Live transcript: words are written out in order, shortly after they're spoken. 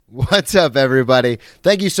What's up, everybody?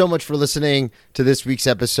 Thank you so much for listening to this week's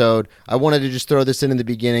episode. I wanted to just throw this in the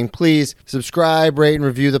beginning. Please subscribe, rate, and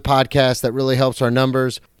review the podcast. That really helps our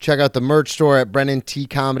numbers. Check out the merch store at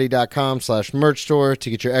brennantcomedy.com/merch store to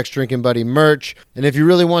get your Ex-Drinking Buddy merch. And if you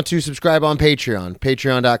really want to, subscribe on Patreon,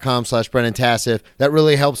 patreon.com/BrennanTassif. That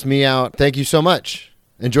really helps me out. Thank you so much.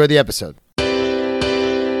 Enjoy the episode.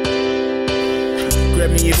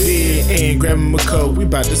 Grab me a beer and grab me a coke. We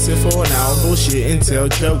about to sit for an hour, bullshit and tell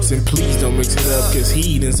jokes. And please don't mix it up, cause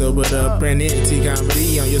he done sobered up. Brennan T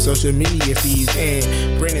Comedy on your social media feeds.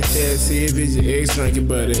 And Brennan Tassif is your ex-drinking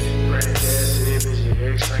buddy. Brennan Tassif is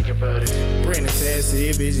your ex-drinking buddy. Brennan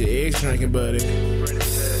Tassif is your ex-drinking buddy. Brennan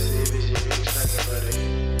Tassif is your ex-drinking buddy.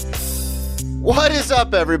 What is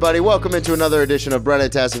up, everybody? Welcome into another edition of Brennan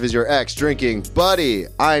Tassif is your ex-drinking buddy.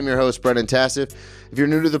 I am your host, Brennan Tassif. If you're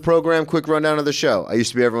new to the program, quick rundown of the show. I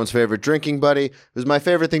used to be everyone's favorite drinking buddy. It was my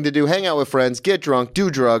favorite thing to do, hang out with friends, get drunk, do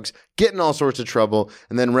drugs, get in all sorts of trouble,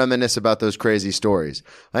 and then reminisce about those crazy stories.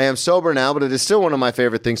 I am sober now, but it is still one of my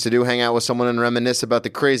favorite things to do, hang out with someone and reminisce about the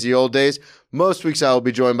crazy old days. Most weeks I will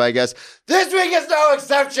be joined by a guest. This week is no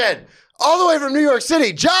exception. All the way from New York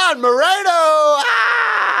City, John Moreno.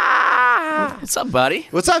 Ah! What's up, buddy?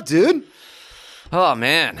 What's up, dude? Oh,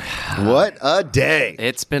 man. What a day.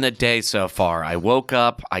 It's been a day so far. I woke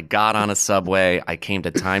up, I got on a subway, I came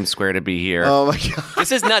to Times Square to be here. Oh, my God.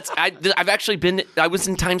 This is nuts. I've actually I was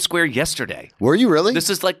in Times Square yesterday. Were you really? This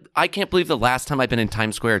is like, I can't believe the last time I've been in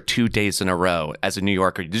Times Square 2 days in a row as a New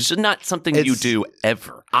Yorker. This is not something you do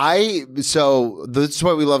ever. So this is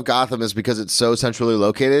why we love Gotham, is because it's so centrally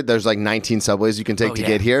located. There's like 19 subways you can take to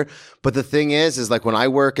get here. But the thing is like when I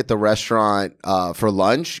work at the restaurant for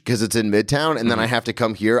lunch, because it's in Midtown, and then I have to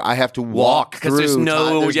come here, I have to walk through. Because there's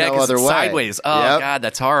no other way. Sideways. Oh, Yep. God,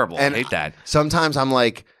 that's horrible. And I hate that. Sometimes I'm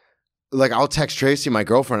like I'll text Tracy, my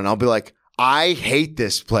girlfriend, and I'll be like, I hate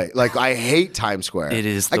this place. Like, I hate Times Square. It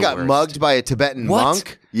is the I got worst. mugged by a Tibetan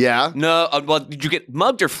monk. Yeah. No, well, did you get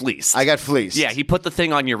mugged or fleeced? I got fleeced. Yeah, he put the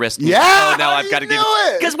thing on your wrist. Yeah, Oh, now how I've do got to you give know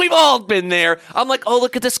it? Because we've all been there. I'm like, oh,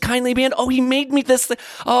 look at this kindly man. Oh, he made me this thing.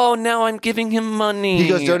 Oh, now I'm giving him money. He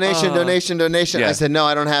goes, donation. Yeah. I said, no,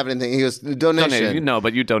 I don't have anything. He goes, donation. No,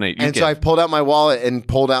 but you donate. You And give. so I pulled out my wallet and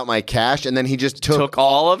pulled out my cash, and then he just took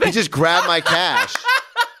all of it? He just grabbed my cash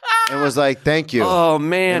and was like, thank you. Oh,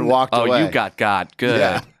 man. And walked away. Oh, you got good.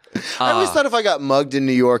 Yeah. I always thought if I got mugged in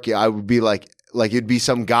New York, I would be like it'd be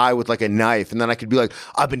some guy with like a knife, and then I could be like,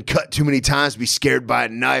 I've been cut too many times to be scared by a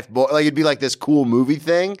knife, boy. Like it'd be like this cool movie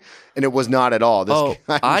thing, and it was not at all. This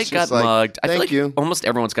guy I was got just like, mugged. I feel Thank like you. almost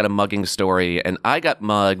everyone's got a mugging story, and I got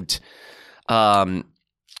mugged.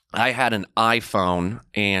 I had an iPhone,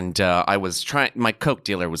 and I was trying. My Coke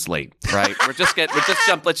dealer was late. Right? Let's just jump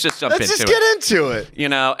Let's just into get it. into it. You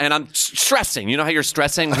know, and I'm stressing. You know how you're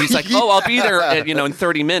stressing? He's like, oh, I'll be there, in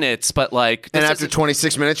 30 minutes. But like, And after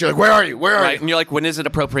 26 minutes, you're like, where are you? Where are right? you? And you're like, when is it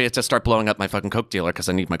appropriate to start blowing up my fucking Coke dealer because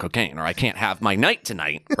I need my cocaine or I can't have my night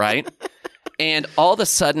tonight, right? And all of a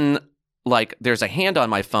sudden, like, there's a hand on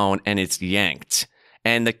my phone and it's yanked.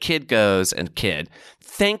 And the kid goes,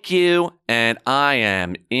 thank you. And I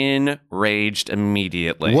am enraged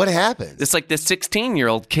immediately. What happened? It's like this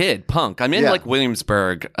 16-year-old kid, punk. I'm in like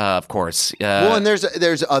Williamsburg, of course. Well, and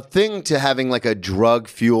there's a thing to having like a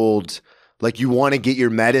drug-fueled, like you want to get your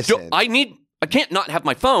medicine. I can't not have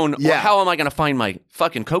my phone. Yeah. Or how am I going to find my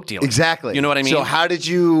fucking Coke dealer? Exactly. You know what I mean? So how did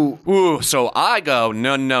you? Ooh, so I go,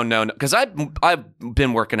 no. Because I've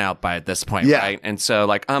been working out by this point, Yeah. right? And so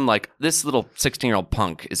like I'm like, this little 16-year-old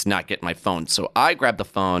punk is not getting my phone. So I grab the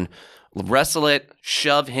phone, wrestle it,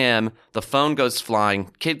 shove him. The phone goes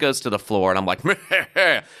flying. Kid goes to the floor, and I'm like,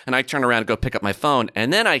 and I turn around and go pick up my phone.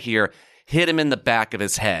 And then I hear, hit him in the back of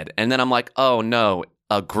his head. And then I'm like, oh no,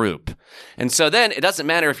 a group. And so then it doesn't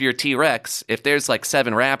matter if you're T-Rex, if there's like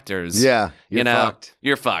 7 raptors, you're fucked.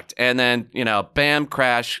 You're fucked. And then, bam,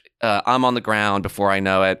 crash. I'm on the ground before I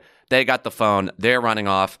know it. They got the phone. They're running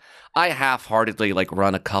off. I half-heartedly like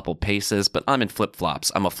run a couple paces, but I'm in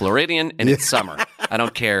flip-flops. I'm a Floridian and it's summer. I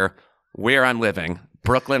don't care where I'm living,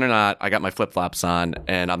 Brooklyn or not. I got my flip-flops on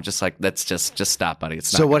and I'm just like, let's just stop, buddy.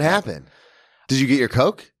 It's not So what gonna happen. happened? Did you get your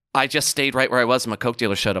Coke? I just stayed right where I was, and my Coke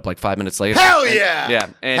dealer showed up like 5 minutes later. Hell yeah! Yeah.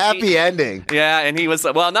 And Happy ending. Yeah, and he was,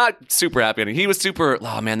 well, not super happy. He was super,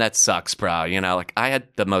 oh man, that sucks, bro. Like I had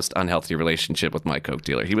the most unhealthy relationship with my Coke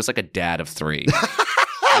dealer. He was like a dad of 3.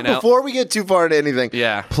 Before we get too far into anything,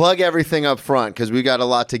 Yeah. plug everything up front because we got a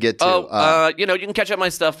lot to get to. You can catch up my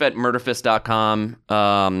stuff at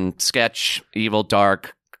murderfist.com. Sketch, Evil,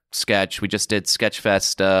 Dark, Sketch. We just did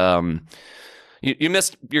Sketchfest You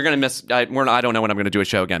missed. You're gonna miss. I don't know when I'm gonna do a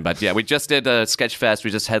show again, but yeah, we just did a sketch fest. We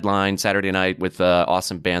just headlined Saturday night with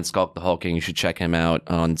awesome band Skulk the Hulking. You should check him out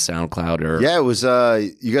on SoundCloud or Yeah, it was.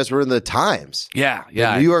 You guys were in the Times. yeah.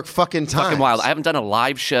 The New York fucking Times. Fucking wild. I haven't done a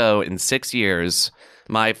live show in 6 years.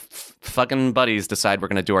 My fucking buddies decide we're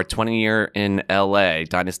going to do our 20-year in L.A.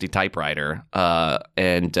 Dynasty Typewriter,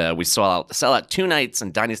 and we sell out 2 nights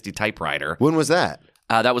in Dynasty Typewriter. When was that?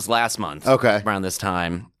 That was last month. Okay. Around this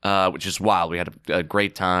time, which is wild. We had a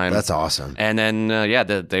great time. That's awesome. And then,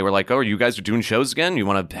 they were like, oh, you guys are doing shows again? You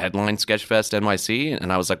want to headline Sketchfest NYC?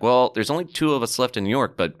 And I was like, well, there's only 2 of us left in New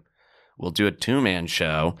York, but we'll do a 2-man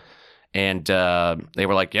show. And they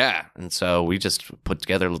were like, yeah. And so we just put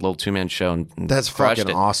together a little 2-man show. And That's crushed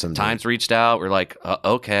fucking it. awesome. Dude. Times reached out. We're like,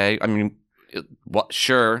 okay. I mean,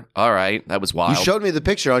 sure. All right. That was wild. You showed me the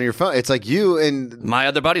picture on your phone. It's like you and my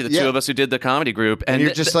other buddy, the 2 of us who did the comedy group. and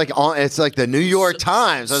you're just like on. It's like the New York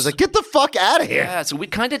Times. I was like, get the fuck out of here. Yeah, so we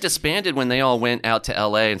kind of disbanded when they all went out to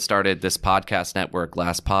LA and started this podcast network,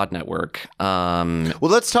 Last Pod Network. Well,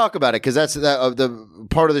 let's talk about it because that's the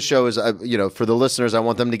part of the show is, for the listeners, I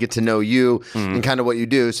want them to get to know you and kind of what you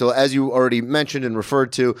do. So as you already mentioned and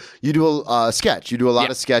referred to, you do a sketch. You do a lot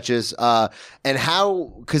of sketches. And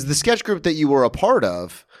how, because the sketch group that you were a part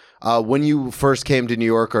of, when you first came to New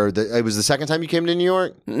York, it was the second time you came to New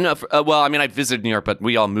York? No, I visited New York, but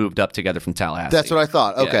we all moved up together from Tallahassee. That's what I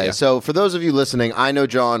thought. Okay, Yeah. So for those of you listening, I know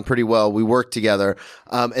John pretty well. We worked together.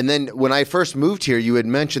 And then when I first moved here, you had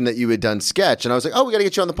mentioned that you had done sketch. And I was like, oh, we got to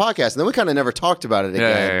get you on the podcast. And then we kind of never talked about it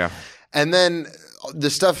again. Yeah. And then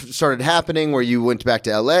the stuff started happening where you went back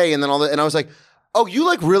to LA and then and I was like, oh, you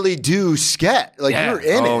like really do sketch. Like Yeah. you're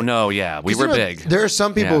in it. Oh, no, yeah. We were big. There are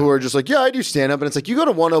some people who are just like, yeah, I do stand up. And it's like, you go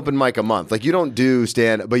to one open mic a month. Like you don't do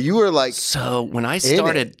stand up. But you were like. So when I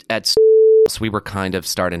started at we were kind of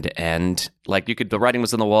starting to end. Like the writing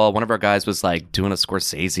was on the wall. One of our guys was like doing a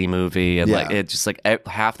Scorsese movie. And like it just like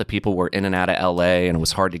half the people were in and out of LA. And it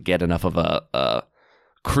was hard to get enough of a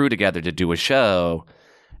crew together to do a show.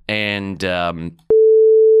 And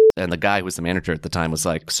the guy who was the manager at the time was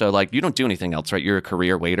like, so like, you don't do anything else, right? You're a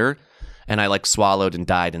career waiter. And I like swallowed and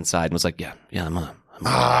died inside and was like, yeah, I'm a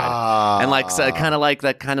and like, so kind of like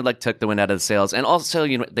that kind of like took the wind out of the sails. And also,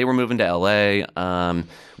 they were moving to LA.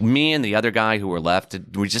 Me and the other guy who were left,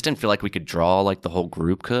 we just didn't feel like we could draw like the whole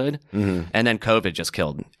group could. Mm-hmm. And then COVID just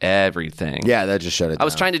killed everything. Yeah, that just shut it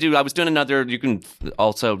down. I was doing another, you can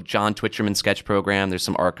also John Twitcherman sketch program. There's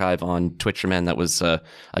some archive on Twitcherman. That was a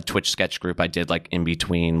Twitch sketch group I did like in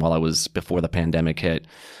between before the pandemic hit.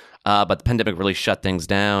 But the pandemic really shut things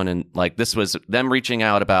down. And like, this was them reaching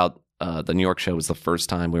out about the New York show was the first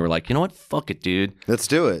time we were like, you know what? Fuck it, dude. Let's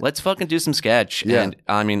do it. Let's fucking do some sketch. Yeah. And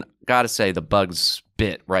I mean, gotta say, the bugs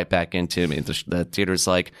bit right back into me. The theater's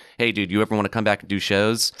like, hey, dude, you ever want to come back and do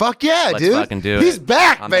shows? Fuck yeah, Let's dude. Fucking do it. He's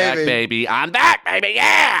back, I'm baby. back, baby. I'm back, baby.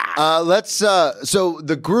 Yeah. So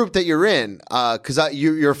the group that you're in, because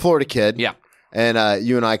you're a Florida kid. Yeah. And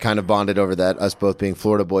you and I kind of bonded over that, us both being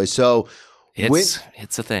Florida boys. So.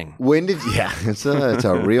 It's a thing. It's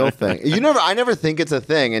a real thing. I never think it's a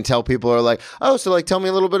thing until people are like, oh, so like tell me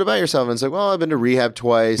a little bit about yourself. And it's like, well, I've been to rehab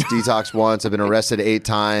twice, detox once, I've been arrested 8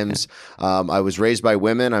 times. I was raised by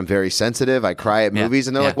women. I'm very sensitive. I cry at movies,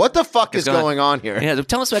 and they're like, what the fuck is going on here? Yeah,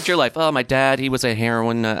 tell us about your life. Oh, my dad, he was a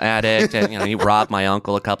heroin addict, and he robbed my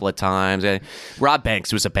uncle a couple of times. And Rob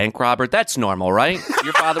Banks was a bank robber. That's normal, right?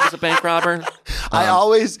 Your father was a bank robber.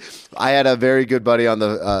 I had a very good buddy on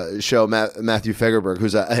the show, Matthew Fagerberg,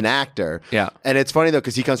 who's an actor. Yeah. And it's funny, though,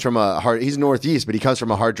 because he comes from he's Northeast, but he comes from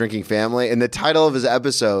a hard drinking family. And the title of his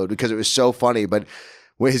episode, because it was so funny, but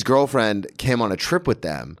when his girlfriend came on a trip with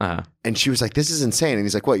them, and she was like, this is insane. And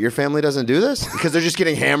he's like, what, your family doesn't do this? Because they're just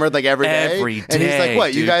getting hammered like every day? Every day, and he's like, what,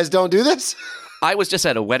 dude. You guys don't do this? I was just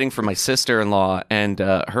at a wedding for my sister-in-law, and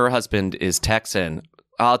her husband is Texan.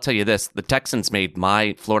 I'll tell you this, the Texans made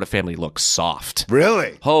my Florida family look soft.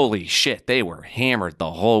 Really? Holy shit, they were hammered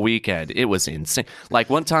the whole weekend. It was insane. Like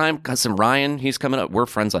one time, cousin Ryan, he's coming up, we're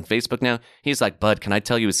friends on Facebook now. He's like, bud, can I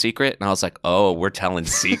tell you a secret? And I was like, oh, we're telling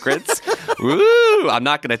secrets? Woo! I'm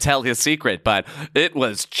not going to tell his secret, but it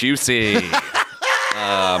was juicy.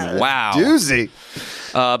 Wow. Doozy.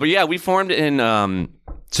 But yeah, we formed in...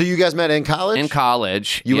 So you guys met in college? In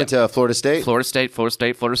college. You went to Florida State? Florida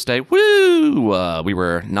State. Woo! We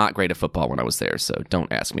were not great at football when I was there, so don't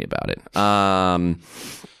ask me about it.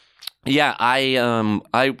 Yeah,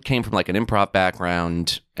 I came from like an improv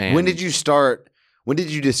background. And When did you start? When did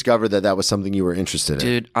you discover that was something you were interested in?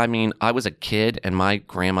 Dude, I mean, I was a kid, and my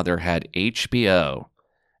grandmother had HBO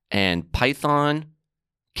and Python,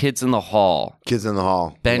 Kids in the Hall. Kids in the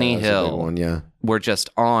Hall. Benny that's Hill. a big one, yeah. Were just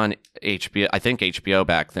on HBO, I think HBO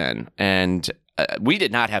back then. And we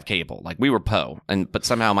did not have cable. Like, we were but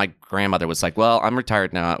somehow my grandmother was like, well, I'm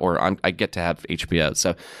retired now, or I get to have HBO.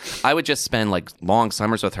 So I would just spend like long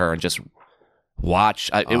summers with her and just watch.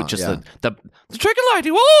 It was just the chicken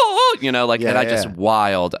lighting, whoa, you know, like, and I just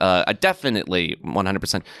wild. I definitely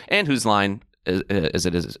 100%. And Whose Line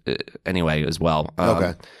is anyway as well.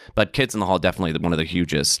 Okay. But Kids in the Hall, definitely one of the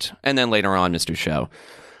hugest. And then later on, Mr. Show.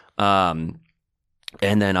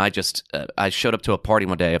 And then I showed up to a party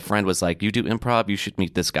one day. A friend was like, you do improv? You should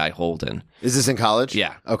meet this guy, Holden. Is this in college?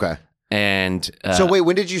 Yeah. Okay. And so wait,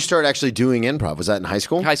 when did you start actually doing improv? Was that in high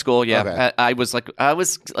school? High school, yeah. Okay. I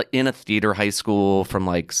was in a theater high school from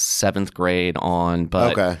like 7th grade on,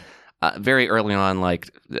 but very early on, like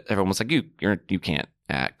everyone was like, you can't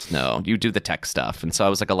act. No, you do the tech stuff. And so I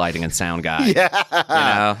was like a lighting and sound guy. Yeah. You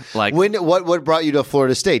know, like what brought you to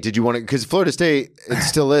Florida State? Did you want to, because Florida State, it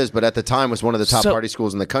still is, but at the time was one of the top party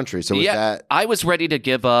schools in the country. So was that? I was ready to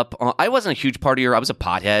give up. I wasn't a huge partier. I was a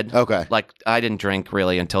pothead. Okay. Like, I didn't drink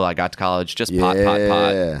really until I got to college. Just pot.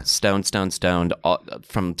 Stoned.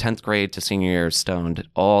 From 10th grade to senior year, stoned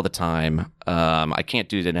all the time. I can't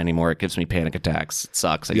do that anymore. It gives me panic attacks. It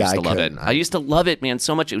sucks. I used to love it. I used to love it, man,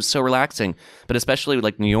 so much. It was so relaxing. But especially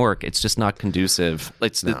like New York, it's just not conducive.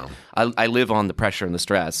 I live on the pressure and the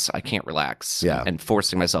stress. I can't relax. Yeah. And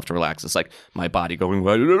forcing myself to relax. It's like my body going.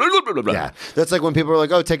 Yeah. That's like when people are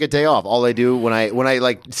like, "Oh, take a day off." All I do when I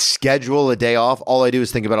like schedule a day off, all I do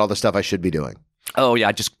is think about all the stuff I should be doing. Oh yeah,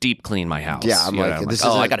 I just deep clean my house. Yeah, I'm like,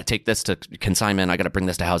 I got to take this to consignment. I got to bring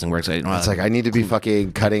this to Housing Works. It's like I need to be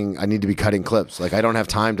fucking cutting. I need to be cutting clips. Like I don't have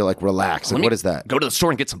time to like relax. Like, what is that? Go to the store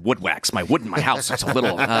and get some wood wax. My wood in my house is a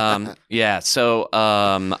little. Yeah. So,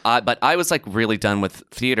 but I was like really done with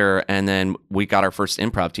theater, and then we got our first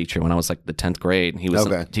improv teacher when I was like the 10th grade.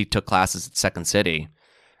 He took classes at Second City.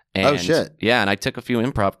 And, oh shit! Yeah, and I took a few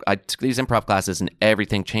improv. I took these improv classes, and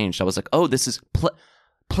everything changed. I was like, oh, this is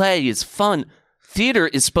play is fun. Theater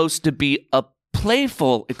is supposed to be a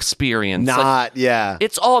playful experience.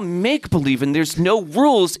 It's all make-believe and there's no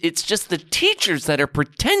rules. It's just the teachers that are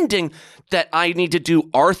pretending that I need to do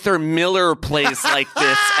Arthur Miller plays like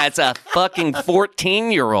this as a fucking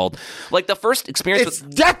 14-year-old. Like the first experience it's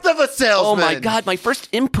Death of a Salesman. Oh my God. My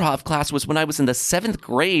first improv class was when I was in the 7th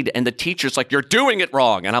grade and the teacher's like, you're doing it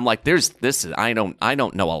wrong. And I'm like, I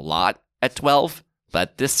don't know a lot at 12.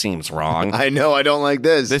 But this seems wrong. I know. I don't like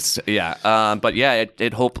this. But yeah,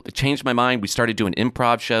 it changed my mind. We started doing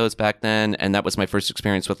improv shows back then, and that was my first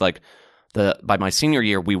experience with like by my senior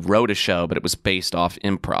year, we wrote a show, but it was based off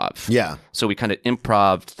improv. Yeah. So we kind of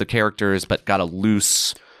improved the characters, but got a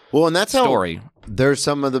loose and that's story. There's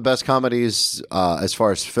some of the best comedies as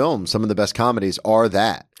far as film. Some of the best comedies are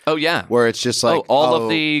that. Oh, yeah. Where it's just like... all of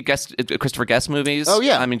the Christopher Guest movies. Oh,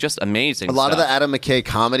 yeah. I mean, just amazing A lot of the Adam McKay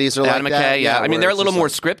comedies are Adam like McKay, that. Yeah. I mean, they're a little more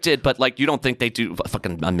scripted, but like you don't think they do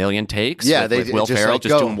fucking a million takes with Will Ferrell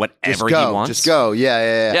just doing whatever he wants. Just go.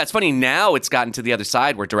 Yeah. Yeah, it's funny. Now it's gotten to the other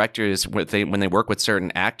side where directors, when they work with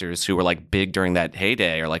certain actors who were like big during that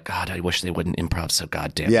heyday, are like, God, I wish they wouldn't improv so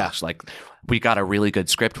goddamn much. Like, we got a really good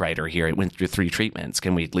script writer here. It went through 3 treatments.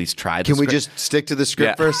 Can we at least try this? Can we just stick to the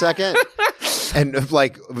script for a second? And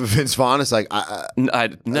like Vince Vaughn is like,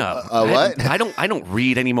 no, what? I don't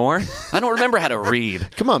read anymore. I don't remember how to read.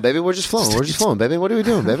 Come on, baby, we're just flowing, baby. What are we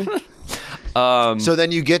doing, baby? So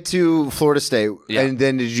then you get to Florida State, and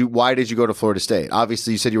then why did you go to Florida State?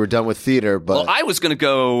 Obviously, you said you were done with theater, but well, I was going to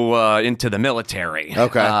go into the military.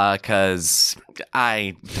 Okay, because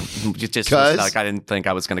I didn't think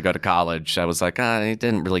I was going to go to college. I was like, I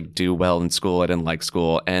didn't really do well in school. I didn't like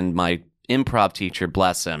school, and my improv teacher,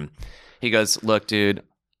 bless him. He goes, look, dude,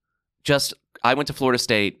 I went to Florida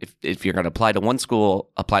State. If you're going to apply to one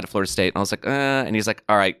school, apply to Florida State. And I was like, and he's like,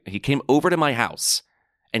 all right. He came over to my house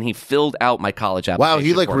and he filled out my college application. Wow,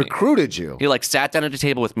 he like recruited you. He like sat down at a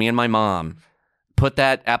table with me and my mom, put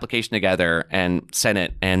that application together and sent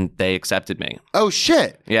it, and they accepted me. Oh,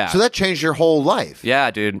 shit. Yeah. So that changed your whole life.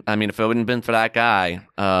 Yeah, dude. I mean, if it wouldn't have been for that guy.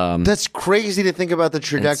 That's crazy to think about the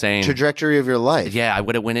trajectory of your life. Yeah, I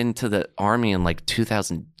would have went into the Army in like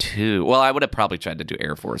 2002. Well, I would have probably tried to do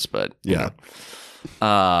Air Force, but yeah.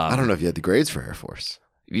 I don't know if you had the grades for Air Force.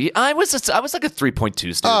 Yeah, I was like a 3.2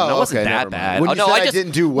 student. I wasn't that bad. When you said I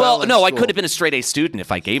didn't do well in no, school. I could have been a straight A student if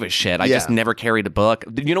I gave a shit. I just never carried a book.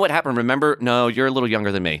 You know what happened? Remember? No, you're a little younger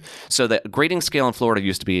than me. So the grading scale in Florida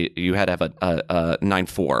used to be you had to have a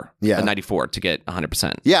 9.4, a 94 to get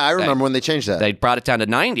 100%. Yeah, I remember when they changed that. They brought it down to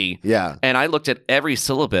 90. Yeah. And I looked at every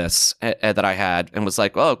syllabus that I had and was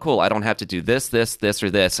like, oh, cool, I don't have to do this, or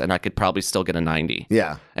this, and I could probably still get a 90.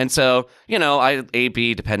 Yeah. And so, I A,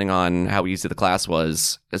 B, depending on how easy the class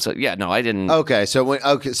was, So yeah, no, I didn't. Okay, so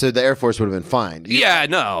the Air Force would have been fine. Yeah,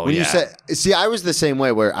 no. When yeah. you said, see, I was the same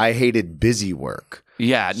way where I hated busy work.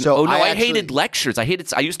 Yeah. So I hated lectures. I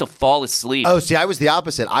used to fall asleep. Oh, see, I was the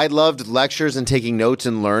opposite. I loved lectures and taking notes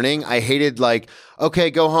and learning. I hated okay,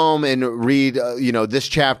 go home and read, this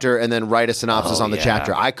chapter and then write a synopsis on the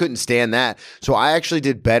chapter. I couldn't stand that. So I actually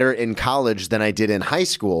did better in college than I did in high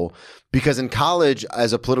school because in college,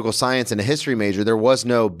 as a political science and a history major, there was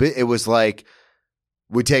no it was like,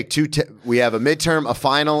 we take we have a midterm, a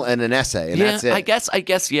final, and an essay, and that's it. I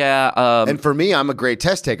guess, yeah. And for me, I'm a great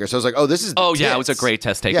test taker, so I was like, "Oh, this is." It was a great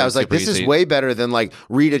test taker. Yeah, I was like, "This is way better than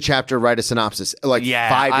read a chapter, write a synopsis, 5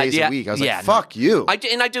 days a week." I was like, "Fuck you." I do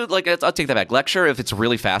I'll take that back. Lecture if it's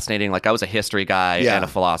really fascinating. Like I was a history guy and a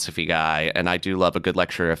philosophy guy, and I do love a good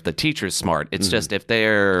lecture if the teacher's smart. It's just if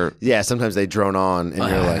they're sometimes they drone on, and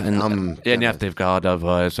you're like, and if they've got a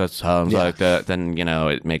voice that sounds like that, then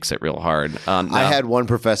it makes it real hard. I had one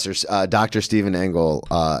professor, Dr. Stephen Engel,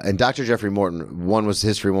 and Dr. Jeffrey Morton. One was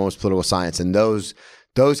history, one was political science, and those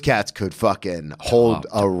cats could fucking hold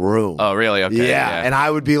a room. Oh, really? Okay. Yeah, and I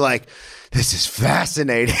would be like, this is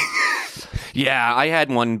fascinating. Yeah, I had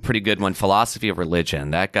one pretty good one, philosophy of religion.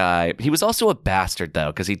 That guy, he was also a bastard, though,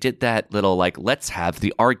 because he did that little, let's have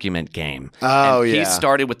the argument game. Oh, and he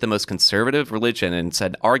started with the most conservative religion and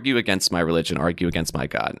said, argue against my religion, argue against my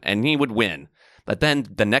God. And he would win. But then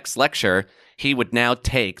the next lecture, he would now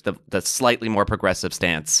take the slightly more progressive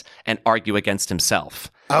stance and argue against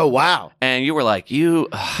himself. Oh, wow. And you were like, you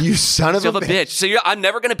son of a bitch. So I'm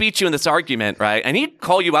never going to beat you in this argument, right? And he'd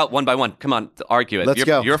call you out one by one. Come on, argue it. Let's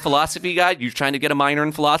go. You're a philosophy guy. You're trying to get a minor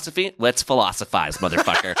in philosophy? Let's philosophize,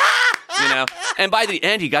 motherfucker. And by the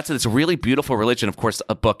end, he got to this really beautiful religion. Of course,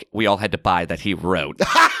 a book we all had to buy that he wrote.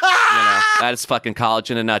 That is fucking college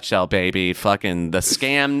in a nutshell, baby. Fucking the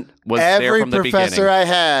scam was there from the beginning. Every professor I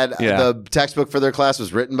had, the textbook for their class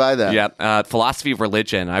was written by them. Yeah, philosophy of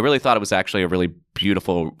religion. I really thought it was actually a really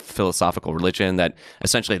beautiful philosophical religion that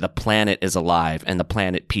essentially the planet is alive and the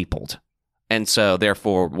planet peopled. And so,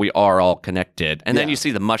 therefore, we are all connected. And then you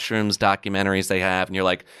see the mushrooms documentaries they have, and you're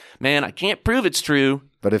like, man, I can't prove it's true.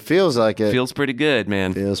 But it feels like it. Feels pretty good,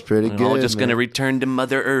 man. Feels pretty good. We're all just going to return to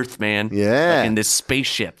Mother Earth, man. Yeah. Like in this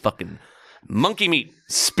spaceship, fucking monkey meat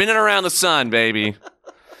spinning around the sun, baby.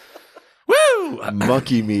 Woo!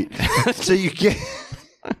 Monkey meat. So you get...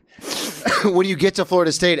 when you get to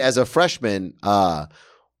Florida State as a freshman,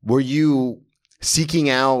 were you seeking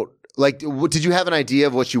out... did you have an idea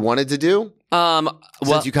of what you wanted to do?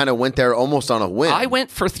 Since you kind of went there almost on a whim. I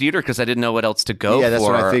went for theater because I didn't know what else to go for. Yeah, that's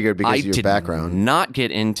what I figured because of your did background. Not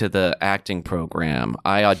get into the acting program.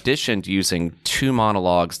 I auditioned using 2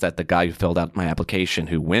 monologues that the guy who filled out my application,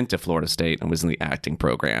 who went to Florida State and was in the acting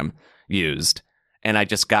program, used. And I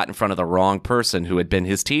just got in front of the wrong person who had been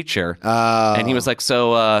his teacher. Oh. And he was like,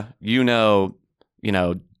 so,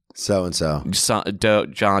 so-and-so.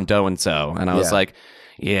 John Doe-and-so. And I was like...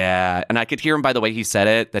 Yeah, and I could hear him by the way he said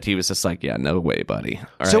it, that he was just like, yeah, no way, buddy.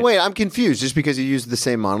 All so right. wait, I'm confused. Just because you used the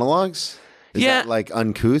same monologues? Is that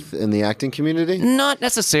uncouth in the acting community? Not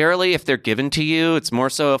necessarily if they're given to you. It's more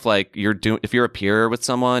so if if you're a peer with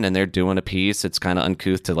someone and they're doing a piece, it's kind of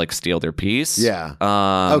uncouth to steal their piece. Yeah.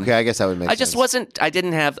 Okay, I guess that would make sense. I just wasn't. I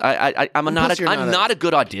didn't have. I'm not a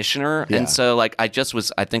good auditioner, and so I just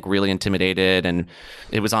was. I think really intimidated, and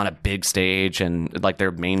it was on a big stage and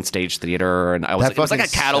their main stage theater, and it was like a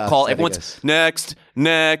cattle call. Everyone's next.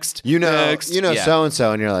 Next. So and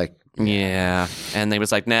so, and you're like. Yeah, and they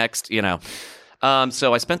was like, next,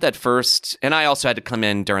 So I spent that first, and I also had to come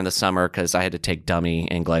in during the summer because I had to take dummy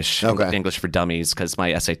English, English for dummies, because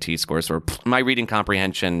my SAT scores my reading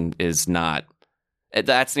comprehension is not,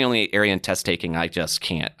 that's the only area in test taking I just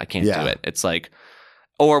can't do it. It's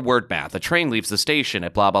or word math. A train leaves the station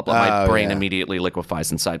at blah, blah, blah. My brain immediately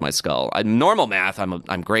liquefies inside my skull. Normal math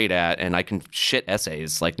I'm great at, and I can shit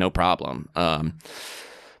essays, no problem.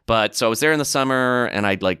 But so I was there in the summer, and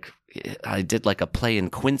I did a play in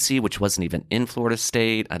Quincy, which wasn't even in Florida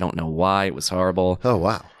State. I don't know why. It was horrible. Oh,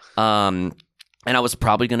 wow. And I was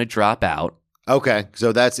probably going to drop out. Okay.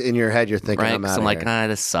 So that's in your head. You're thinking, right? I'm out of here.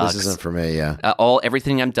 This sucks. This isn't for me, yeah.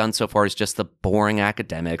 Everything I've done so far is just the boring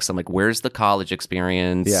academics. I'm like, where's the college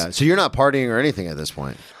experience? Yeah. So you're not partying or anything at this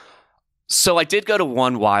point? So I did go to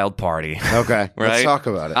one wild party. Okay. Right? Let's talk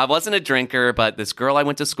about it. I wasn't a drinker, but this girl I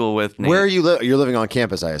went to school with. Where are you You're living on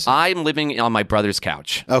campus, I assume. I'm living on my brother's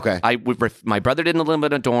couch. Okay. My brother didn't live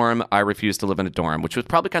in a dorm. I refused to live in a dorm, which was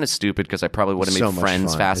probably kind of stupid because I probably would have made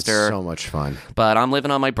friends faster. It's so much fun. But I'm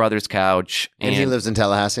living on my brother's couch. And he lives in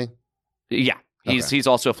Tallahassee? Yeah. He's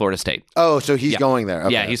also at Florida State. Oh, so he's going there.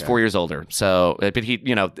 Okay, yeah, he's 4 years older. So, but he,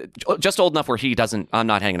 just old enough where he doesn't. I'm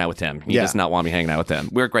not hanging out with him. He does not want me hanging out with him.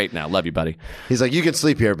 We're great now. Love you, buddy. He's like, you can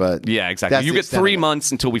sleep here, but yeah, exactly. You get 3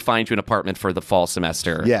 months until we find you an apartment for the fall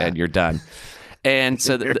semester, and you're done. And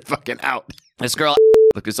so you're fucking out. This girl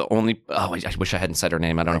is the only. Oh, I wish I hadn't said her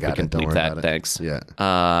name. I don't know if we can bleep that. Thanks. Yeah.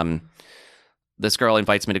 This girl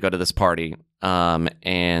invites me to go to this party,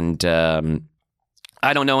 and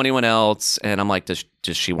I don't know anyone else, and I'm like, does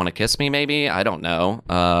she want to kiss me? Maybe, I don't know.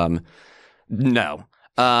 No,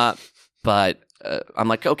 but I'm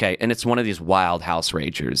like, okay, and it's one of these wild house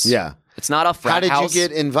ragers. Yeah, it's not a frat house. How did you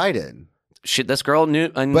get invited? This girl knew.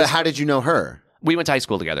 But how did you know her? We went to high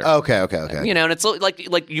school together. Okay. And it's like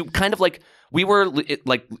you kind of like we were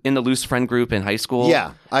like in the loose friend group in high school.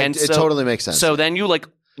 Yeah, it totally makes sense. So then you like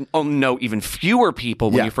know even fewer people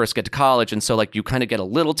when you first get to college, and so like you kind of get a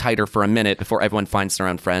little tighter for a minute before everyone finds their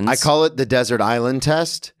own friends. I call it the desert island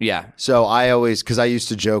test. Yeah. So because I used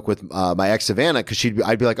to joke with my ex Savannah, because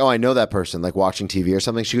I'd be like, oh, I know that person, like watching TV or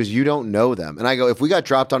something. She goes, you don't know them, and I go, if we got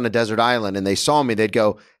dropped on a desert island and they saw me, they'd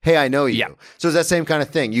go, hey, I know you. Yeah. So it's that same kind of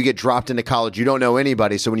thing. You get dropped into college, you don't know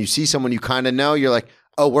anybody, so when you see someone you kind of know, you're like,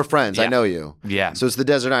 oh, we're friends. I know you. Yeah. So it's the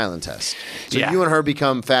desert island test. So you and her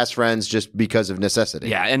become fast friends just because of necessity.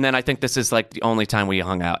 Yeah. And then I think this is like the only time we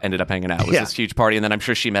ended up hanging out. It was this huge party. And then I'm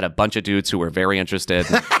sure she met a bunch of dudes who were very interested.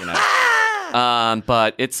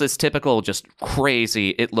 But it's this typical, just crazy.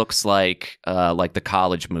 It looks like the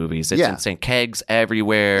college movies. It's insane. Kegs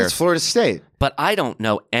everywhere. It's Florida State. But I don't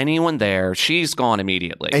know anyone there. She's gone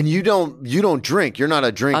immediately. And you don't drink. You're not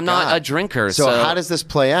a drink I'm guy. not a drinker. So how does this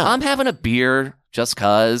play out? I'm having a beer just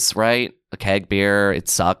cause, right? A keg beer. It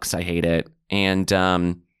sucks. I hate it. And,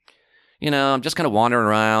 I'm just kind of wandering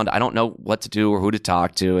around. I don't know what to do or who to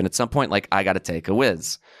talk to. And at some point, like, I got to take a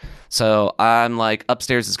whiz. So I'm like,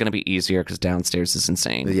 upstairs is going to be easier because downstairs is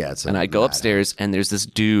insane. Yeah, and I go upstairs and there's this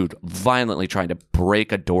dude violently trying to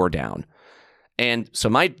break a door down. And so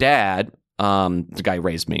my dad, the guy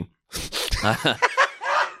raised me.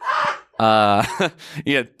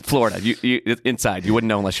 Florida. You inside. You wouldn't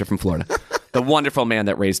know unless you're from Florida. The wonderful man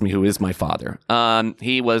that raised me, who is my father.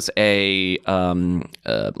 He was a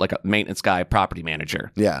maintenance guy, property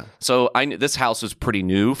manager. Yeah. So I knew this house was pretty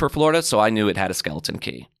new for Florida, so I knew it had a skeleton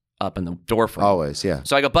key up in the door frame. Always, yeah.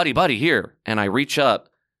 So I go, buddy, here. And I reach up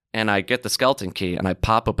and I get the skeleton key and I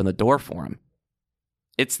pop open the door for him.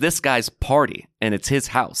 It's this guy's party and it's his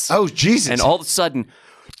house. Oh, Jesus. And all of a sudden,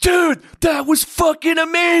 dude, that was fucking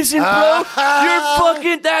amazing, bro. You're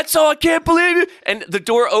fucking, that's all. I can't believe it. And the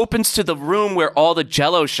door opens to the room where all the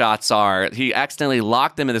Jello shots are. He accidentally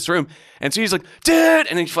locked them in this room. And so he's like, dude.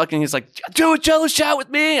 And he's like, do a Jello shot with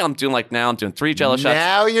me. I'm doing 3 Jello shots.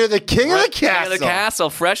 Now you're the king of the castle. King of the castle,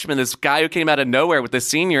 freshman, this guy who came out of nowhere with the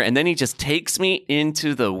senior. And then he just takes me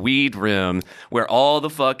into the weed room where all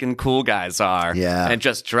the fucking cool guys are. Yeah. And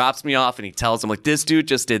just drops me off and he tells them, like, this dude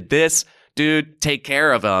just did this. Dude, take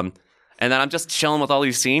care of him. And then I'm just chilling with all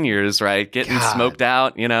these seniors, right? Getting smoked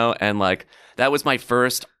out, and like that was my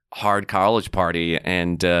first hard college party.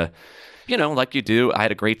 And, like you do, I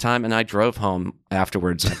had a great time and I drove home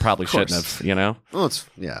afterwards. I probably shouldn't have, Well,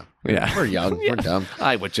 we're young. We're dumb.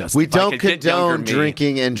 I would just. We don't condone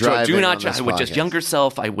drinking and driving. Do not. I would just younger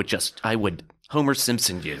self. I would Homer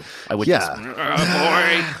Simpson you. I would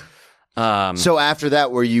boy. So after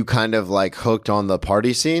that, were you kind of like hooked on the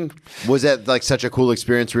party scene? Was that like such a cool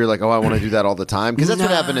experience where you're like, oh, I want to do that all the time? Because that's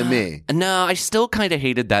what happened to me. No, I still kind of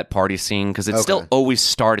hated that party scene because it still always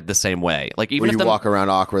started the same way. Like even where if you walk around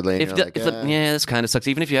awkwardly. And this kind of sucks.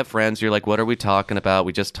 Even if you have friends, you're like, what are we talking about?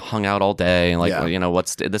 We just hung out all day, and like,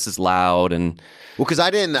 this is loud and. Well, because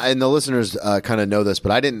I didn't, and the listeners kind of know this,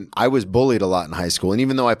 but I was bullied a lot in high school. And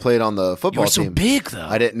even though I played on the football team. You were so big, though.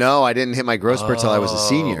 I didn't hit my growth spurt till I was a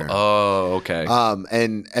senior. Oh, okay.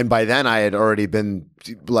 And by then I had already been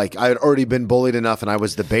bullied enough, and I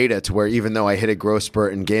was the beta to where even though I hit a growth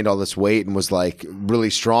spurt and gained all this weight and was like really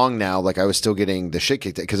strong now, like I was still getting the shit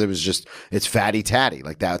kicked because it's fatty tatty.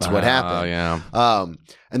 Like that's what happened. Yeah.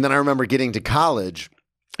 And then I remember getting to college.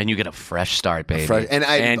 And you get a fresh start, baby.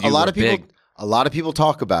 A lot of people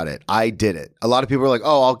talk about it. I did it. A lot of people are like,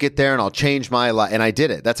 oh, I'll get there and I'll change my life. And I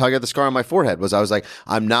did it. That's how I got the scar on my forehead I was like,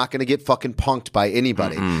 I'm not going to get fucking punked by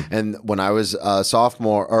anybody. Mm-hmm. And when I was a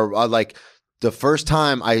sophomore or the first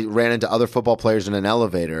time I ran into other football players in an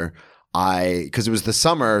elevator, because it was the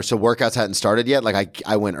summer, so workouts hadn't started yet. Like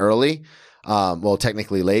I went early,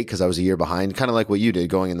 technically late because I was a year behind, kind of like what you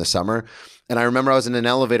did going in the summer. And I remember I was in an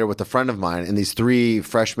elevator with a friend of mine, and these 3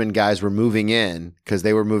 freshman guys were moving in because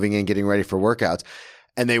they were moving in, getting ready for workouts.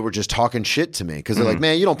 and they were just talking shit to me because they're like,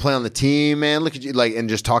 man, you don't play on the team, man. Look at you, like, and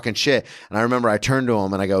just talking shit. And I remember I turned to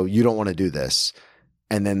them and I go, you don't want to do this.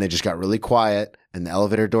 And then they just got really quiet and the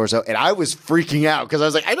elevator doors out. And I was freaking out because I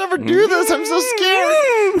was like, I never do this. I'm so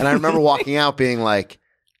scared. And I remember walking out being like,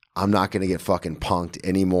 I'm not going to get fucking punked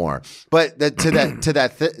anymore. But because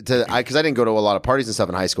I didn't go to a lot of parties and stuff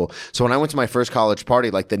in high school. So when I went to my first college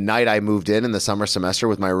party, like the night I moved in the summer semester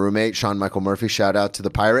with my roommate, Sean Michael Murphy, shout out to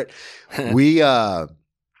the pirate.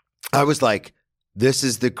 I was like, this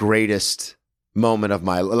is the greatest moment of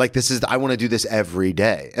my like. I want to do this every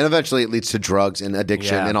day. And eventually it leads to drugs and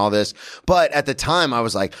addiction and all this. But at the time I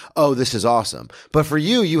was like, oh, this is awesome. But for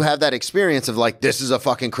you have that experience of like, this is a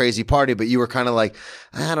fucking crazy party. But you were kind of like,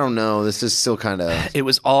 I don't know. This is still kind of. It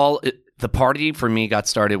was all the party for me got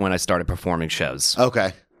started when I started performing shows.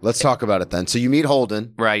 Okay. Let's talk about it then. So you meet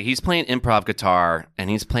Holden. Right. He's playing improv guitar and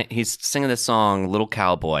he's singing this song, Little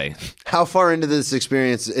Cowboy. How far into this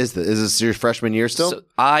experience is this? Is this your freshman year still? So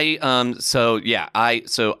I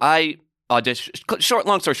auditioned,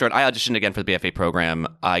 long story short, I auditioned again for the BFA program.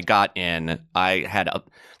 I got in. I had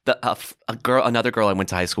another girl I went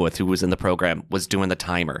to high school with who was in the program was doing the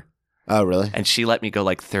timer. Oh, really? And she let me go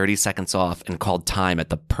like 30 seconds off and called time at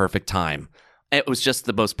the perfect time. It was just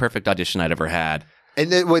the most perfect audition I'd ever had. And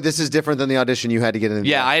then, wait, this is different than the audition you had to get in.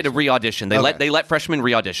 Yeah, I had to re-audition. They let freshmen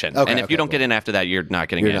re-audition, and if you don't get in after that, you're not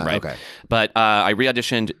getting in, right? Okay. But I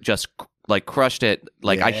re-auditioned, just like crushed it.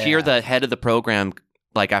 Like I hear the head of the program,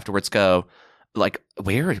 like afterwards, go, like,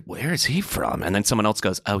 where is he from? And then someone else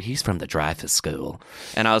goes, oh, he's from the Dreyfus School.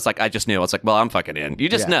 And I was like, I just knew. I was like, well, I'm fucking in. You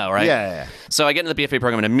just know, right? Yeah. So I get into the BFA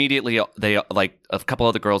program, and immediately they like a couple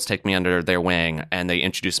other girls take me under their wing, and they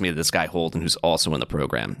introduce me to this guy Holden, who's also in the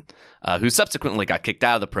program. Who subsequently got kicked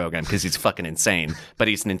out of the program because he's fucking insane, but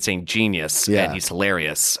he's an insane genius and he's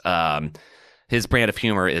hilarious. His brand of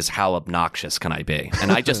humor is how obnoxious can I be?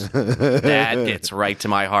 And I just, that gets right to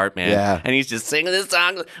my heart, man. Yeah. And he's just singing this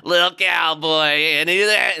song, Little Cowboy, and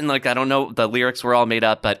that. And like, I don't know, the lyrics were all made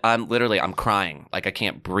up, but I'm crying. Like I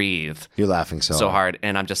can't breathe. You're laughing so hard.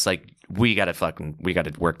 And I'm just like, we got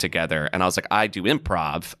to work together. And I was like, I do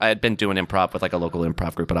improv. I had been doing improv with like a local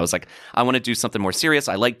improv group, but I was like, I want to do something more serious.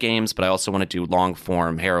 I like games, but I also want to do long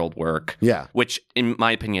form Herald work. Yeah. Which in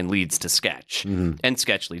my opinion leads to sketch. Mm-hmm. And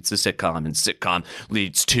sketch leads to sitcom, and sitcom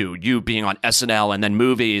leads to you being on SNL and then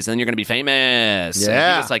movies, and then you're going to be famous. Yeah.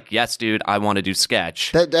 And he was like, yes, dude, I want to do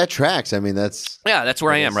sketch. That tracks. I mean, that's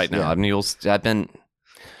where I am right now. Yeah. I mean, I've been,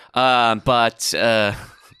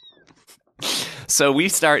 so we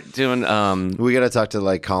start doing. We got to talk to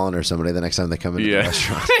like Colin or somebody the next time they come into the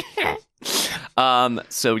restaurant.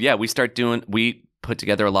 So yeah, we put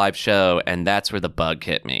together a live show, and that's where the bug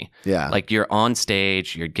hit me. Yeah, like you're on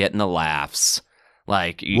stage, you're getting the laughs.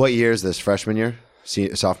 Like what year is this? Freshman year?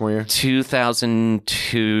 Sophomore year?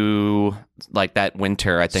 2002, like that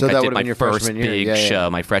winter. I think so I did my first big show.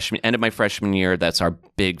 My end of my freshman year. That's our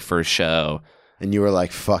big first show. And you were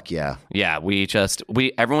like, fuck yeah. Yeah,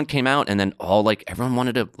 everyone came out, and then everyone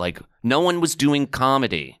wanted to, no one was doing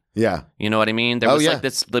comedy. Yeah. You know what I mean? There was like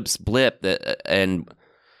this blip and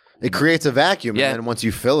it creates a vacuum. Yeah. And then once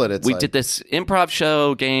you fill it, we did this improv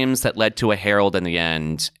show games that led to a Herald in the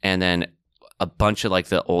end. And then a bunch of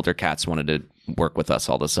the older cats wanted to work with us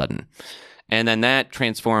all of a sudden. And then that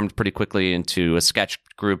transformed pretty quickly into a sketch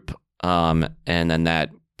group. And then that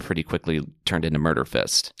pretty quickly turned into Murder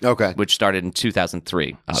Fist. Okay. Which started in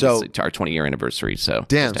 2003, obviously, to our 20-year anniversary. So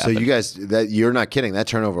damn, so you guys, you're not kidding. That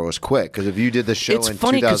turnover was quick, because if you did the show in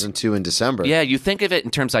 2002 in December. Yeah, you think of it in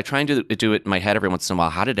terms, I try and do it in my head every once in a while.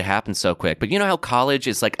 How did it happen so quick? But you know how college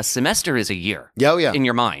is like a semester is a year. Yeah, yeah. In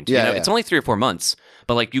your mind. Yeah, it's only 3 or 4 months,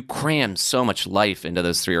 but you cram so much life into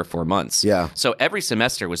those 3 or 4 months. Yeah. So every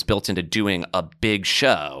semester was built into doing a big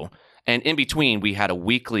show. And in between, we had a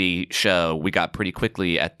weekly show we got pretty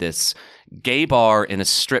quickly at this gay bar in a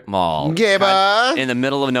strip mall. Gay bar? In the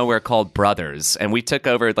middle of nowhere called Brothers. And we took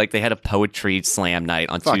over, they had a poetry slam night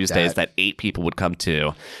on Tuesdays that 8 people would come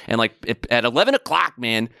to. And at 11 o'clock,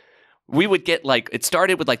 man, we would get it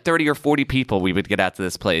started with 30 or 40 people we would get out to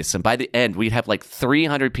this place. And by the end, we'd have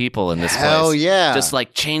 300 people in this place. Hell yeah. Just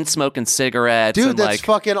chain smoking cigarettes. Dude, and, that's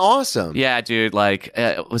fucking awesome. Yeah, dude.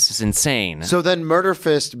 It was just insane. So then Murder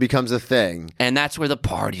Fist becomes a thing. And that's where the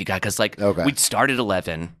party got, because we'd start at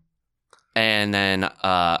 11. And then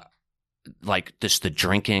just the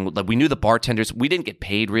drinking. We knew the bartenders. We didn't get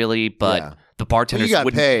paid really, but the bartenders you got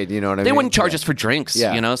wouldn't, paid, you know what I mean? they wouldn't charge us for drinks,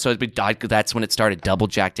 Yeah. you know? So that's when it started, double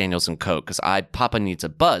Jack Daniels and Coke, because Papa needs a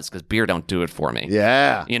buzz, because beer don't do it for me.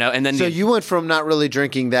 Yeah. You know, and then So you went from not really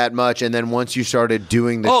drinking that much, and then once you started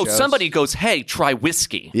doing the shows, somebody goes, hey, try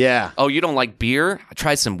whiskey. Yeah. Oh, you don't like beer?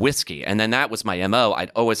 Try some whiskey. And then that was my MO.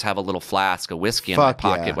 I'd always have a little flask of whiskey in my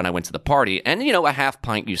pocket when I went to the party. And, you know, a half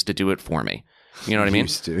pint used to do it for me. You know what I mean?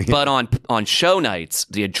 Used to, yeah. But on show nights,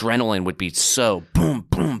 the adrenaline would be so boom,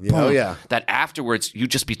 boom, boom. Oh, yeah. That afterwards, you'd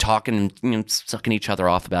just be talking and, you know, sucking each other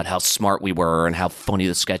off about how smart we were and how funny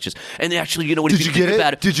the sketches. And actually, you know what? If you think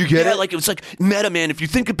about it, Did you get it? Yeah, like it was like meta, man. If you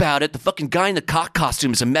think about it, the fucking guy in the cock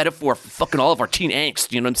costume is a metaphor for fucking all of our teen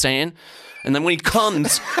angst. You know what I'm saying? And then when he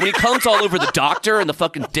comes all over the doctor and the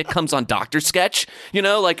fucking dick comes on doctor sketch, you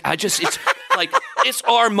know, like it's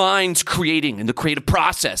our minds creating in the creative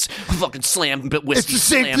process. Fucking slam, but whiskey. It's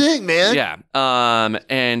the same thing, man. Yeah.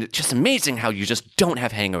 And just amazing how you just don't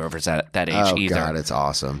have hangovers at that age either. Oh God, it's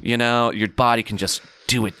awesome. You know, your body can just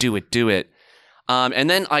do it. And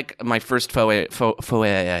then like my first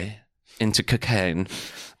foray into cocaine.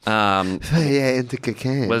 Into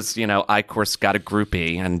cocaine. Was, you know, I of course got a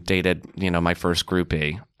groupie and dated, you know, my first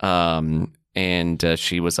groupie. And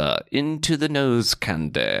she was into the nose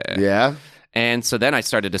candy. Yeah. And so then I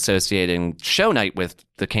started associating show night with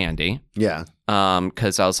the candy. Yeah.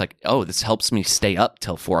 Because I was like, oh, this helps me stay up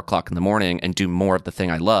till 4 o'clock in the morning and do more of the thing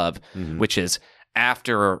I love, which is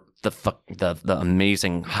after the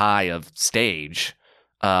amazing high of stage,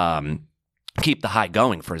 keep the high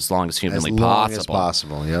going for as long as humanly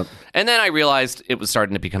possible. Yep. And then I realized it was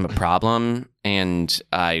starting to become a problem, and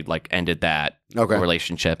I like ended that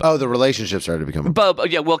relationship. Oh, the relationship started to become.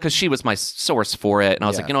 But yeah, well, because she was my source for it, and I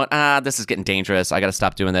was like, you know what? This is getting dangerous. I got to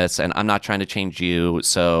stop doing this, and I'm not trying to change you.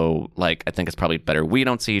 So, like, I think it's probably better we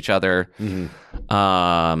don't see each other. And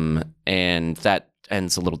that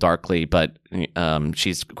ends a little darkly, but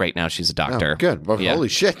she's great now. She's a doctor. Oh, good. Well, yeah. Holy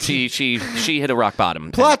shit. She hit a rock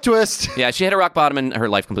bottom. Plot twist. Yeah, she hit a rock bottom, and her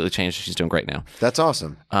life completely changed. She's doing great now. That's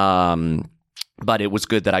awesome. But it was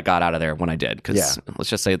good that I got out of there when I did, because let's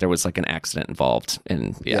just say there was like an accident involved,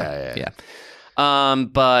 and yeah.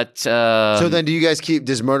 So then do you guys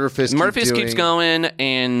does Murder Fist keeps going,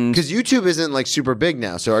 and because YouTube isn't like super big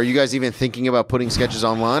now, so are you guys even thinking about putting sketches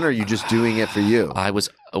online, or are you just doing it for you?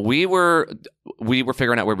 We were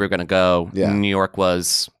figuring out where we were going to go. Yeah. New York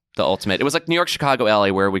was the ultimate. It was like New York, Chicago, LA.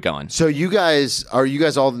 Where are we going? So are you guys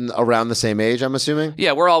all around the same age, I'm assuming?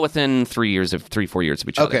 Yeah, we're all within 4 years of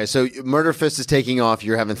each other. Okay, so Murder Fist is taking off.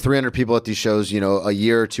 You're having 300 people at these shows, you know, a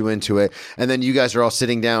year or two into it. And then you guys are all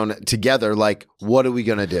sitting down together. Like, what are we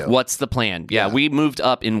going to do? What's the plan? Yeah, we moved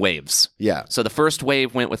up in waves. Yeah. So the first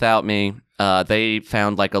wave went without me. They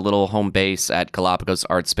found like a little home base at Galapagos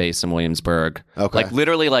Art Space in Williamsburg. Okay. Like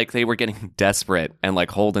literally like they were getting desperate, and like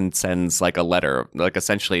Holden sends like a letter, like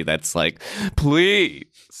essentially that's like, please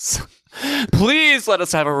let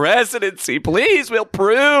us have a residency. Please, we'll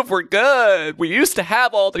prove we're good. We used to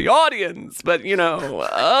have all the audience, but you know,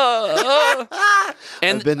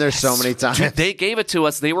 and I've been there so many times. Dude, they gave it to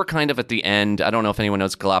us. They were kind of at the end. I don't know if anyone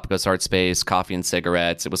knows Galapagos Art Space, coffee and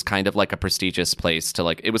cigarettes. It was kind of like a prestigious place to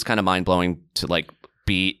like, it was kind of mind blowing to like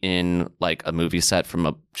be in like a movie set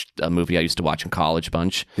from a movie I used to watch in college a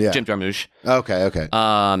bunch. Yeah. Jim Jarmusch. Okay.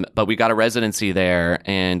 But we got a residency there,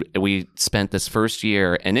 and we spent this first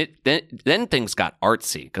year, and then things got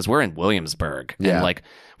artsy because we're in Williamsburg, and like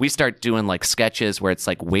we start doing like sketches where it's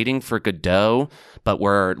like waiting for Godot, but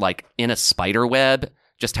we're like in a spider web,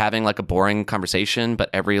 just having like a boring conversation, but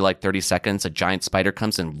every like 30 seconds a giant spider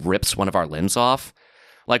comes and rips one of our limbs off.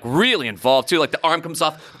 Like really involved too. Like the arm comes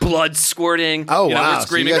off, blood squirting. Oh, you know, wow. We're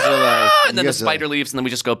screaming, So you guys are like, and then the spider leaves, and then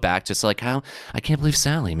we just go back, just like how I can't believe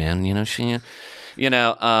Sally, man. You know she, you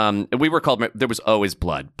know. We were called. There was always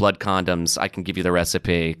blood condoms. I can give you the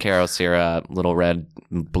recipe: Caro Sierra, little red,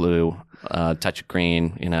 blue, touch of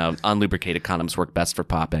green. You know, unlubricated condoms work best for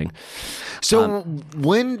popping. So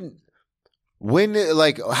when,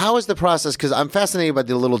 like, how is the process? Because I'm fascinated by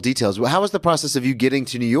the little details. How is the process of you getting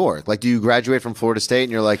to New York? Like, do you graduate from Florida State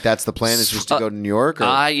and you're like, that's the plan, is just to go to New York?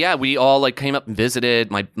 Or? Yeah, we all like came up and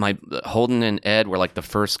visited. My Holden and Ed were like the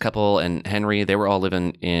first couple, and Henry, they were all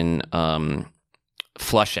living in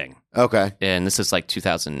Flushing. Okay. And this is like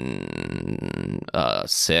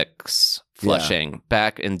 2006, Flushing,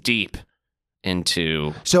 back and deep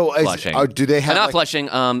into Flushing. Do they have not Flushing?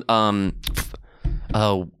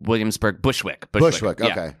 Williamsburg, Bushwick. Bushwick. Yeah.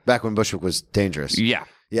 Okay, back when Bushwick was dangerous. Yeah.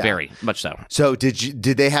 Yeah. Very much so. So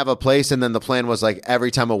did they have a place, and then the plan was like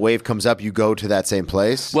every time a wave comes up, you go to that same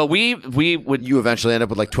place? Well, we would. You eventually end up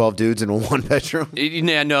with like 12 dudes in a one bedroom?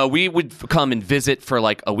 Yeah, no, we would come and visit for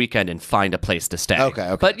like a weekend and find a place to stay.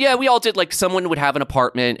 Okay. But yeah, we all did. Like someone would have an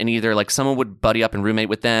apartment, and either like someone would buddy up and roommate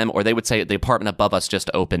with them, or they would say the apartment above us just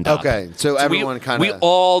opened up. Okay, so everyone kind of. We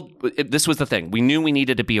all. This was the thing. We knew we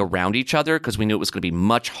needed to be around each other because we knew it was going to be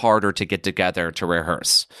much harder to get together to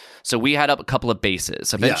rehearse. So we had up a couple of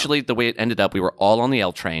bases. Eventually, the way it ended up, we were all on the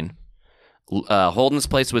L train. Holden's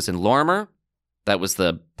place was in Lorimer. That was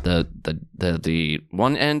the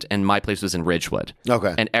one end, and my place was in Ridgewood.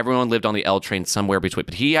 Okay. And everyone lived on the L train somewhere between.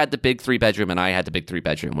 But he had the big 3-bedroom, and I had the big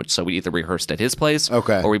 3-bedroom. Which so we either rehearsed at his place,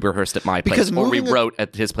 or we rehearsed at my place, or we wrote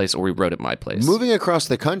at his place, or we wrote at my place. Moving across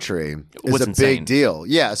the country is a insane. big deal.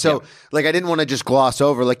 Yeah. So like, I didn't want to just gloss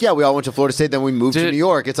over. Like, yeah, we all went to Florida State, then we moved to New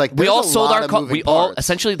York. It's like we all sold our cars. We all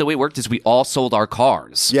essentially the way it worked is we all sold our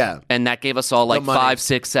cars. Yeah. And that gave us all like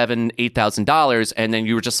 $5,000, $6,000, $7,000, $8,000, and then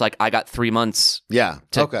you were just like, I got 3 months. Yeah.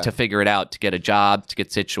 To figure it out, to get a job, to get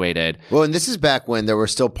situated. Well, and this is back when there were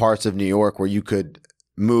still parts of New York where you could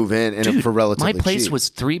move in and for relatively cheap. My place was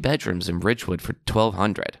 3 bedrooms in Ridgewood for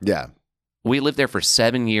 $1,200. Yeah. We lived there for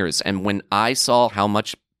 7 years, and when I saw how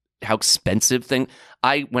expensive when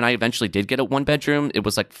I eventually did get a 1-bedroom, it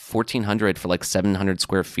was like $1,400 for like 700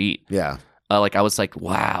 square feet. Yeah. Like I was like,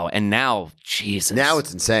 wow. And now, Jesus. Now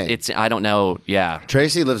it's insane. I don't know. Yeah.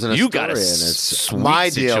 Tracy lives in a you story, got a and it's sweet my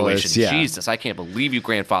situation. deal is, yeah. Jesus, I can't believe you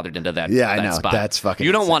grandfathered into that. Yeah, I that know. Spot. That's fucking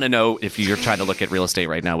You don't insane. want to know if you're trying to look at real estate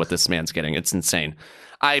right now what this man's getting. It's insane.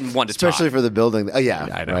 I want to Especially talk. for the building. Oh, yeah.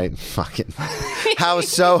 I know. Right. Fucking. How's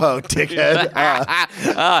Soho, dickhead?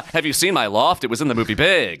 Have you seen my loft? It was in the movie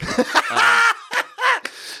Big.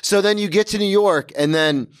 So then you get to New York, and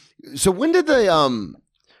then, so when did the,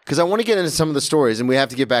 because I want to get into some of the stories, and we have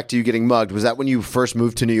to get back to you getting mugged. Was that when you first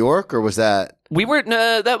moved to New York, or was that? We were,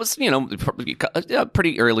 that was,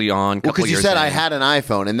 pretty early on. Because you said I had an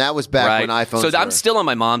iPhone, and that was back when iPhones So I'm were... still on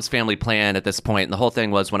my mom's family plan at this point, and the whole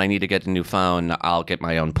thing was when I need to get a new phone, I'll get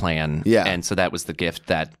my own plan. Yeah. And so that was the gift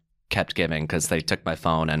that kept giving because they took my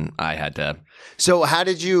phone and I had to. So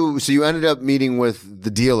you ended up meeting with the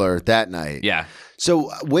dealer that night. Yeah. So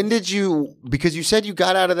when did you, because you said you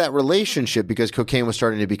got out of that relationship because cocaine was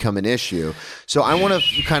starting to become an issue. So I want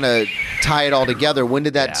to kind of tie it all together. When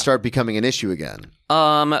did that start becoming an issue again?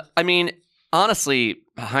 I mean, honestly,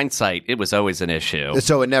 hindsight, it was always an issue.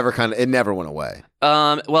 So it never went away.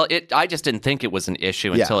 Well, I just didn't think it was an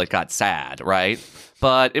issue until it got sad, right?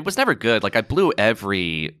 But it was never good. Like I blew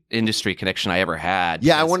every industry connection I ever had.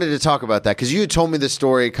 Yeah, I wanted to talk about that because you had told me this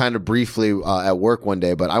story kind of briefly at work one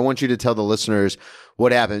day, but I want you to tell the listeners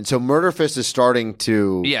what happened. So Murder Fist is starting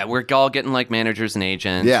to... Yeah, we're all getting like managers and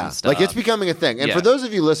agents and stuff. Like it's becoming a thing. And for those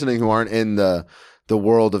of you listening who aren't in the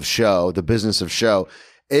world of show, the business of show,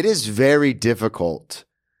 it is very difficult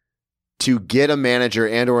to get a manager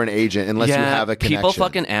and or an agent unless you have a connection. People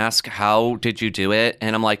fucking ask, how did you do it?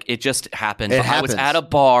 And I'm like, it just happened. It I was at a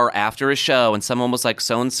bar after a show and someone was like,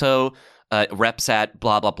 so-and-so reps at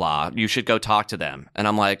blah, blah, blah. You should go talk to them. And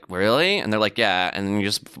I'm like, really? And they're like, yeah. And then you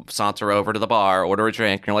just saunter over to the bar, order a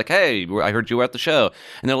drink. And you're like, hey, I heard you were at the show.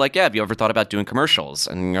 And they're like, yeah, have you ever thought about doing commercials?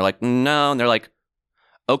 And you're like, no. And they're like,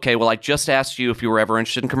 okay, well, I just asked you if you were ever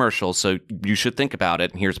interested in commercials, so you should think about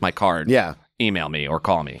it. And here's my card. Yeah. Email me or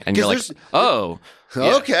call me. And you're like, oh.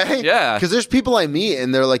 Yeah. Okay. Yeah. Because there's people I meet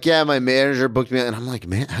and they're like, yeah, my manager booked me. And I'm like,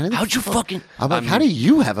 man, how'd you fucking... I'm like, how do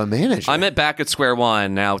you have a manager? I'm back at square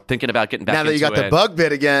one now, thinking about getting back now that you got the bug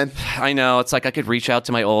bit again. I know. It's like I could reach out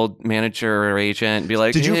to my old manager or agent and be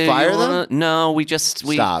like, did you fire them? No, we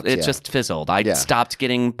stopped. It just fizzled. I stopped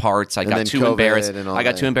getting parts. I got too embarrassed. I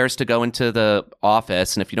got too embarrassed to go into the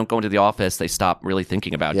office. And if you don't go into the office, they stop really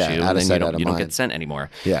thinking about you. And then you don't get sent anymore.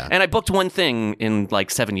 Yeah. And I booked one thing in like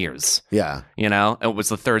 7 years. Yeah. You know, it was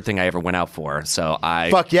the third thing I ever went out for. So I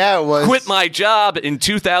it was. Quit my job in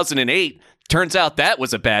 2008. Turns out that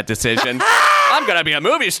was a bad decision. I'm going to be a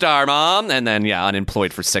movie star, Mom. And then,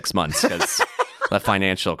 unemployed for 6 months because the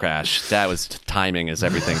financial crash. That was timing is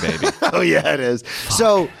everything, baby. Oh, yeah, it is. Fuck.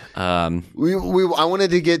 So I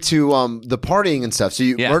wanted to get to the partying and stuff. So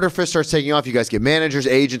Murder Fist starts taking off. You guys get managers,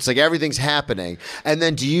 agents, like everything's happening. And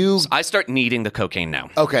then I start needing the cocaine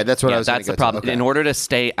now. Okay, that's what I was That's the problem. Okay. In order to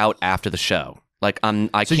stay out after the show. Like I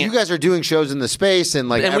can't. So you guys are doing shows in the space and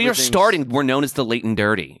like, and we are starting. We're known as the late and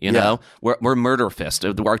dirty. You know, we're Murder Fist.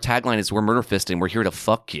 Our tagline is we're Murder Fist and we're here to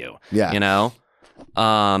fuck you. Yeah, you know,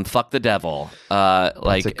 fuck the devil.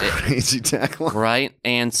 Like that's a crazy tagline, right?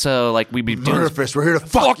 And so like we be Murder Fist. We're here to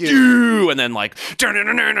fuck you. And then like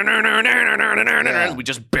we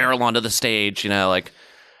just barrel onto the stage. You know, like.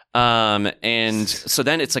 And so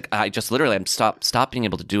then it's like I just literally I'm stop being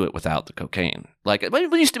able to do it without the cocaine. Like it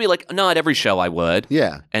used to be like not every show I would.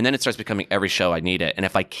 Yeah. And then it starts becoming every show I need it. And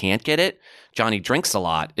if I can't get it, Johnny Drinks a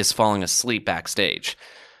Lot is falling asleep backstage.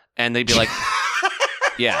 And they'd be like,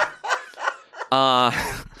 yeah.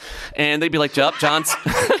 And they'd be like, John's.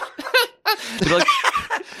 They'd be like,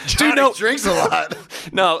 Johnny drinks a lot.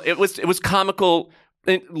 No, it was comical.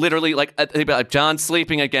 Literally, like they'd be like, John's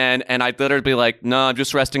sleeping again, and I'd literally be like, no, I'm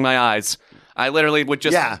just resting my eyes. I literally would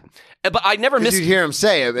just, but I never missed. You'd hear him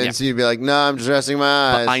say it, and so you'd be like, no, I'm just resting my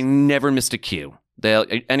eyes. But I never missed a cue.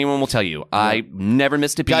 Anyone will tell you, I never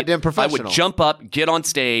missed a beat. Goddamn professional. I would jump up, get on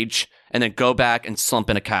stage, and then go back and slump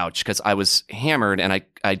in a couch because I was hammered and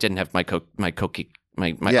I didn't have my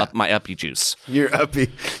uppy juice. Your uppy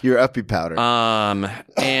powder.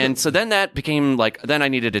 And so then that became like, then I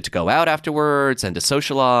needed it to go out afterwards and to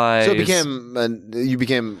socialize. So you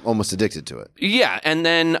became almost addicted to it. Yeah, and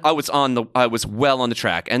then I was well on the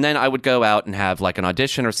track, and then I would go out and have like an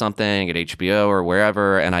audition or something at HBO or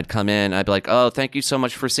wherever, and I'd come in, I'd be like, oh, thank you so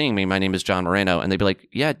much for seeing me. My name is John Moreno, and they'd be like,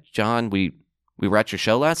 yeah, John, we were at your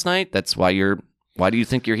show last night. That's why why do you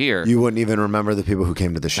think you're here? You wouldn't even remember the people who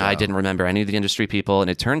came to the show. I didn't remember any of the industry people,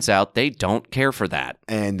 and it turns out they don't care for that.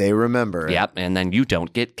 And they remember it. Yep, and then you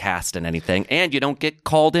don't get cast in anything, and you don't get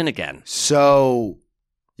called in again. So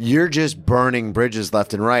you're just burning bridges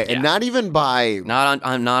left and right, Yeah. and not even by not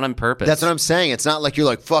on purpose. That's what I'm saying. It's not like you're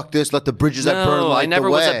like, fuck this, let the bridges I burn light I never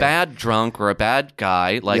the way. was a bad drunk or a bad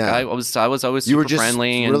guy. Like Yeah. I was always You were super just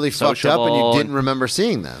friendly really and fucked sociable up, and you and- didn't remember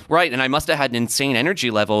seeing them. Right, and I must have had an insane energy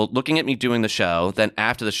level looking at me doing the show. Then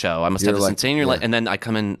after the show, I must You're have this like- insane, yeah. and then I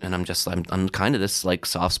come in and I'm kind of this like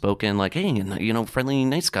soft spoken, like, hey, friendly,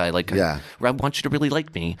 nice guy. Like, Yeah. I want you to really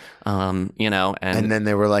like me, and then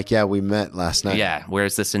they were like, yeah, we met last night. yeah, where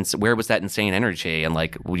was that insane energy? And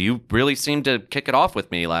like, you really seemed to kick it off with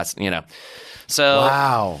me So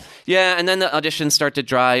Wow. yeah, and then the auditions start to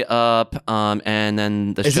dry up, and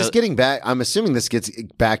then the Is show. this getting back? I'm assuming this gets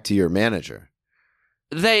back to your manager.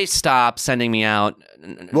 They stop sending me out.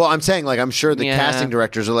 Well, I'm saying, like, I'm sure the Yeah. casting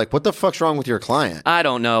directors are like, what the fuck's wrong with your client? I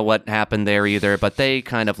don't know what happened there either, but they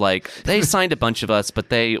kind of like, they signed a bunch of us, but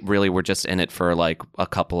they really were just in it for like a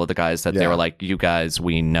couple of the guys that they Yeah. were like, you guys,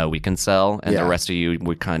 we know we can sell. And Yeah. the rest of you,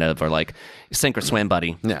 we kind of are like, sink or swim,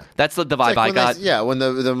 buddy. Yeah. That's the It's vibe like I when got. when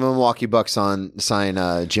the Milwaukee Bucks sign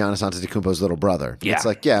Giannis Antetokounmpo's little brother. Yeah. It's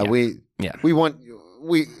like, Yeah. we want,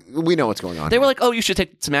 we know what's going on. They were like, oh, you should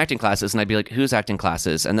take some acting classes. And I'd be like, who's acting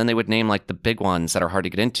classes? And then they would name like the big ones that are hard to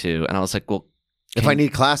get into. And I was like, well, if I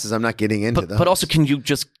need classes, I'm not getting into them. but also, can you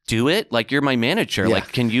just do it? Like, you're my manager. Yeah.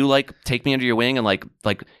 Like, can you like take me under your wing and like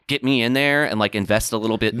get me in there and like invest a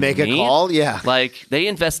little bit? Make in a me? call? Yeah. Like, they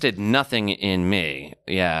invested nothing in me.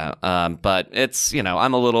 Yeah. But it's,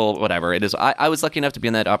 I'm a little whatever. It is. I was lucky enough to be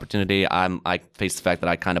in that opportunity. I faced the fact that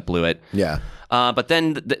I kind of blew it. Yeah. But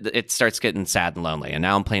then it starts getting sad and lonely, and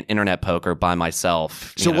now I'm playing internet poker by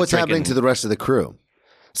myself. So what's happening to the rest of the crew?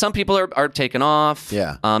 Some people are taking off.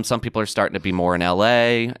 Yeah. Some people are starting to be more in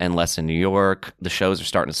LA and less in New York. The shows are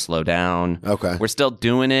starting to slow down. Okay. We're still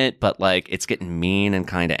doing it, but like it's getting mean and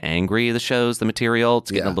kind of angry. The shows, the material,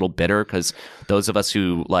 it's getting Yeah. a little bitter because those of us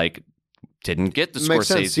who like didn't get the Makes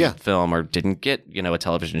Scorsese sense, yeah. film or didn't get a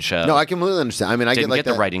television show. No, I completely understand. I mean, I didn't get like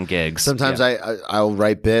the that. writing gigs. Sometimes Yeah. I'll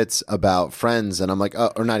write bits about friends, and I'm like,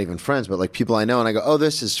 or not even friends, but like people I know, and I go, oh,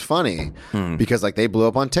 this is funny because like they blew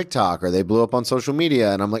up on TikTok or they blew up on social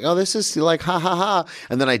media, and I'm like, oh, this is like ha ha ha,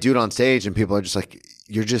 and then I do it on stage, and people are just like,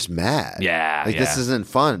 you're just mad. Yeah, like this yeah. isn't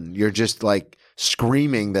fun. You're just like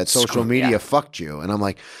screaming that social media fucked you, and I'm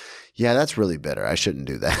like, yeah, that's really bitter. I shouldn't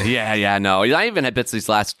do that. Yeah, no. I even had bits of these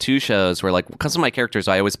last two shows where, like, because of my characters,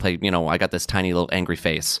 I always play, I got this tiny little angry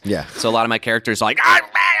face. Yeah. So a lot of my characters are like, I'm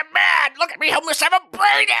mad. Look at me, homeless. I'm a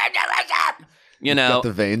brain aneurysm. Got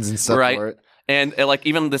the veins and stuff right. for it. And like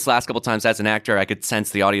even this last couple times as an actor, I could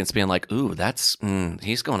sense the audience being like, "Ooh,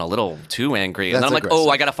 he's going a little too angry." And That's then I'm like, aggressive. "Oh,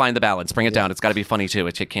 I got to find the balance. Bring it down. It's got to be funny too.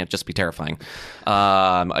 It can't just be terrifying."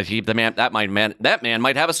 That man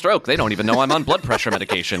might have a stroke. They don't even know I'm on blood pressure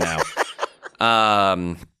medication now.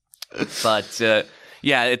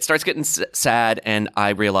 Yeah, it starts getting sad, and I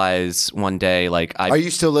realize one day, like, Are you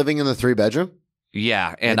still living in the 3-bedroom?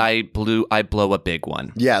 yeah, and I blow a big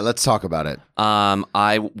one. Yeah, let's talk about it.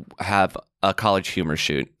 I have a college humor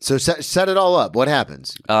shoot. So set it all up. What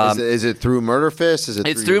happens? Is it through Murder Fist? Is it?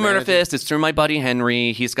 It's through through your Murder manager? Fist. It's through my buddy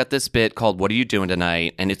Henry. He's got this bit called "What Are You Doing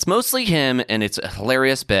Tonight?" and it's mostly him, and it's a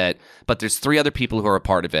hilarious bit. But there's 3 other people who are a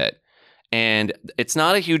part of it, And it's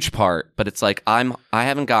not a huge part, but it's like I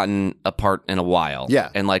haven't gotten a part in a while. Yeah.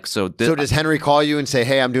 And like so does Henry call you and say,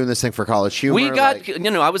 "Hey, I'm doing this thing for College Humor"? We got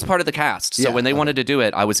I was part of the cast. So when they wanted to do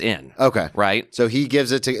it, I was in. Okay. Right? So he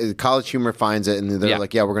gives it to College Humor, finds it, and they're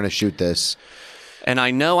like, "Yeah, we're going to shoot this." And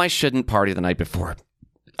I know I shouldn't party the night before.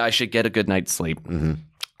 I should get a good night's sleep. Mm-hmm.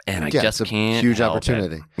 And I just can't. Huge help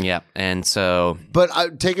opportunity. It. Yeah. And so,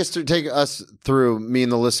 but take us through, me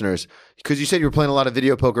and the listeners, because you said you were playing a lot of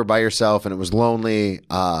video poker by yourself and it was lonely.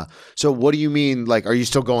 So what do you mean? Like, are you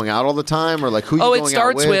still going out all the time, or like who? It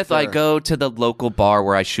starts with I go to the local bar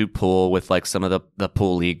where I shoot pool with like some of the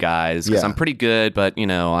pool league guys because I'm pretty good, but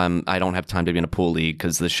I don't have time to be in a pool league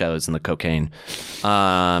because the shows and the cocaine.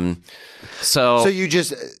 So you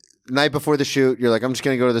just. Night before the shoot, you're like, I'm just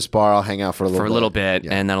going to go to this bar. I'll hang out for a little bit.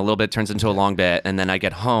 And then a little bit turns into a long bit. And then I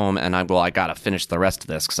get home and I got to finish the rest of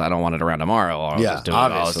this because I don't want it around tomorrow. I'll just do it.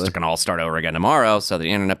 Obviously. It's going to all start over again tomorrow. So the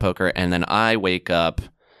internet poker. And then I wake up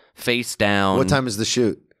face down. What time is the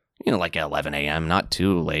shoot? Like at 11 a.m., not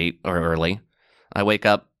too late or early. I wake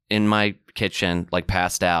up in my kitchen, like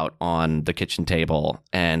passed out on the kitchen table,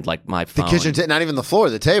 and like my phone. The kitchen, not even the floor,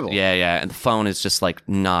 the table. Yeah. And the phone is just like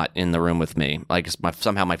not in the room with me. Like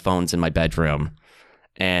somehow my phone's in my bedroom,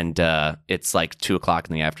 and it's like 2:00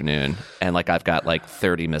 in the afternoon, and like I've got like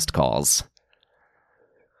 30 missed calls.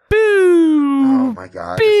 Boo! Oh my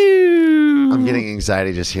god! Boo! I'm getting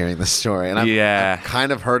anxiety just hearing this story, and I've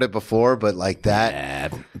kind of heard it before, but like that. Yeah.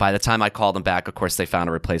 By the time I called them back, of course they found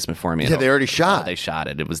a replacement for me. Yeah, they already shot. They shot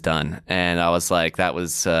it. It was done, and I was like, that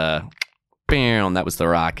was bam. That was the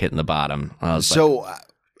rock hitting the bottom. So,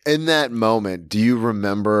 in that moment, do you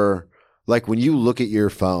remember, like, when you look at your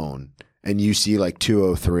phone and you see like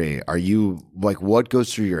 203? Are you like, what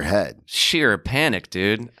goes through your head? Sheer panic,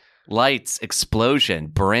 dude. Lights, explosion,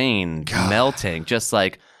 brain melting, just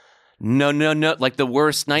like. No, like the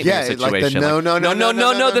worst nightmare situation. Like this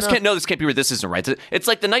can't be real. This isn't right. It's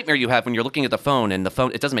like the nightmare you have when you're looking at the phone and the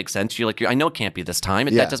phone, it doesn't make sense. You're like, I know it can't be this time.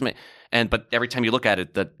 That doesn't make, but every time you look at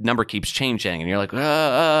it, the number keeps changing and you're like,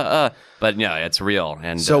 but yeah, it's real.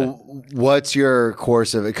 And so what's your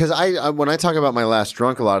course of it? Because I when I talk about my last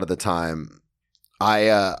drunk a lot of the time,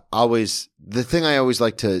 the thing I always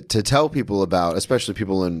like to tell people about, especially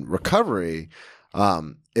people in recovery,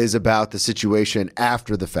 is about the situation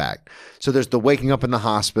after the fact. So there's the waking up in the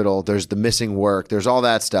hospital, there's the missing work, there's all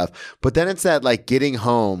that stuff. But then it's that like getting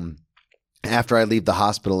home after I leave the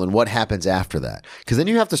hospital and what happens after that. Because then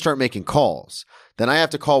you have to start making calls. Then I have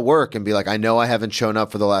to call work and be like, I know I haven't shown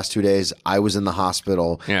up for the last 2 days. I was in the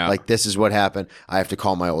hospital. Yeah. Like, this is what happened. I have to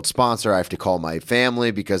call my old sponsor. I have to call my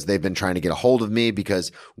family because they've been trying to get a hold of me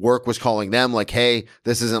because work was calling them like, hey,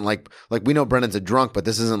 this isn't like we know Brennan's a drunk, but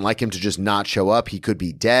this isn't like him to just not show up. He could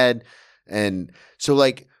be dead. And so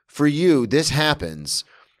like for you, this happens.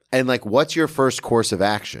 And like, what's your first course of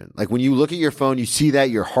action? Like when you look at your phone, you see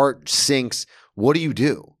that your heart sinks. What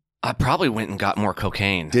do? I probably went and got more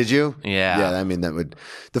cocaine. Did you? Yeah. Yeah, I mean,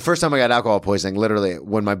 the first time I got alcohol poisoning, literally,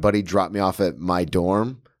 when my buddy dropped me off at my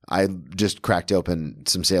dorm, I just cracked open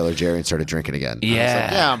some Sailor Jerry and started drinking again. Yeah. I was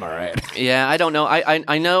like, yeah, I'm all right. Yeah, I don't know.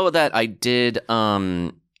 I know that I did, Did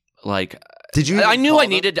you? I knew I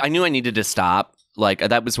needed to stop. Like,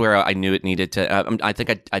 that was where I knew it needed to. I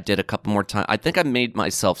think I did a couple more times. I think I made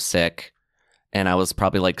myself sick, and I was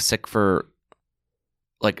probably like sick for,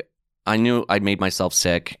 like, I knew I made myself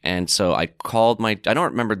sick, and so I called I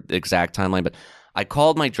don't remember the exact timeline, but I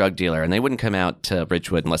called my drug dealer, and they wouldn't come out to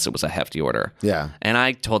Ridgewood unless it was a hefty order. Yeah. And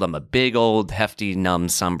I told them a big old hefty numb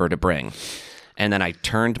sumber to bring. And then I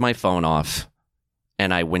turned my phone off,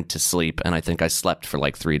 and I went to sleep, and I think I slept for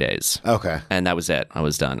like 3 days. Okay. And that was it. I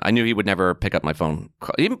was done. I knew he would never pick up my phone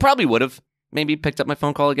call. He probably would have maybe picked up my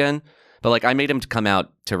phone call again. But like I made him to come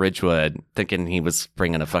out to Ridgewood thinking he was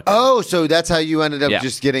bringing a fucking... Oh, so that's how you ended up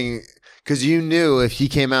just getting... Because you knew if he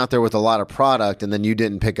came out there with a lot of product and then you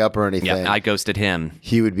didn't pick up or anything... Yeah, I ghosted him.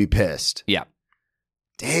 He would be pissed. Yeah.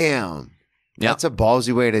 Damn. Yeah. That's a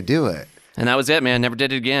ballsy way to do it. And that was it, man. Never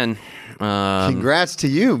did it again. Congrats to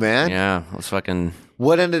you, man. Yeah, it was fucking...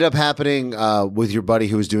 What ended up happening with your buddy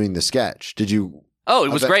who was doing the sketch? Did you... Oh,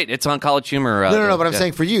 it was great. It's on College Humor. No. But I'm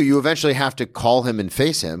saying for you, you eventually have to call him and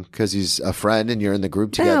face him because he's a friend and you're in the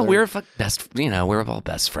group together. Yeah, we're best. We're all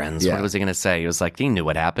best friends. Yeah. What was he gonna say? He was like, he knew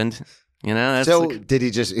what happened. That's so like, did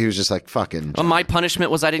he just? He was just like fucking. Well, my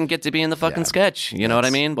punishment was I didn't get to be in the fucking sketch. You know what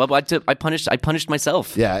I mean? Well, I punished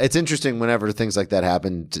myself. Yeah, it's interesting whenever things like that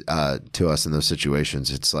happen to us in those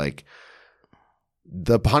situations. It's like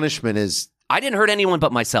the punishment is. I didn't hurt anyone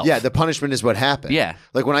but myself. Yeah, the punishment is what happened. Yeah.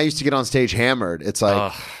 Like when I used to get on stage hammered, it's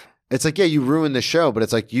like It's like, yeah, you ruined the show, but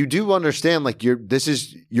it's like you do understand, like you're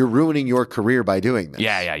ruining your career by doing this.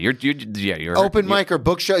 Yeah. You're open mic or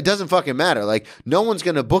book show. It doesn't fucking matter. Like no one's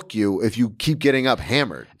gonna book you if you keep getting up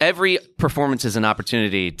hammered. Every performance is an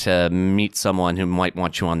opportunity to meet someone who might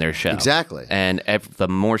want you on their show. Exactly. And the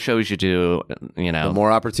more shows you do, the more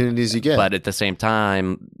opportunities you get. But at the same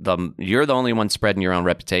time, you're the only one spreading your own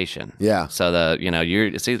reputation. Yeah. So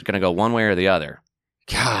it's either gonna go one way or the other.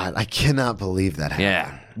 God, I cannot believe that happened.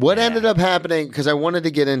 Yeah. What ended up happening, because I wanted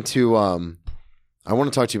to get into, I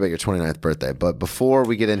want to talk to you about your 29th birthday, but before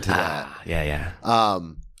we get into that.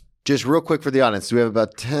 Just real quick for the audience, we have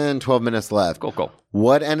about 10, 12 minutes left. Cool.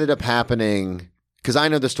 What ended up happening, because I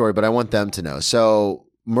know the story, but I want them to know. So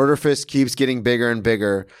Murder Fist keeps getting bigger and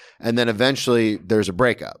bigger, and then eventually there's a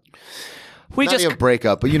breakup. Not a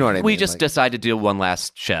breakup, but you know what I mean. We just decided to do one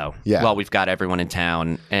last show while we've got everyone in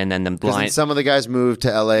town. And then some of the guys moved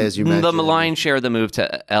to LA, as you mentioned. The lion's share of the move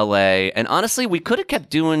to LA. And honestly, we could have kept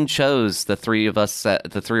doing shows, the three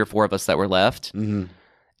or four of us that were left. Mm-hmm.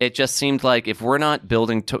 It just seemed like if we're not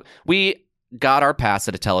building we got our pass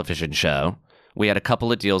at a television show. We had a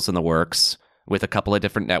couple of deals in the works with a couple of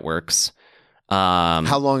different networks.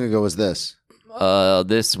 How long ago was this?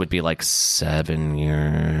 This would be like 7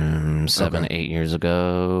 years, 8 years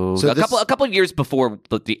ago. So a couple of years before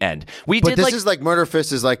the end. But this is like Murder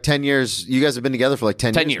Fist is like 10 years. You guys have been together for like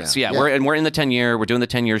 10 years. Yeah. We're in the 10-year. We're doing the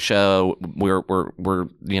 10-year show. We're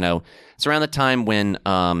it's around the time when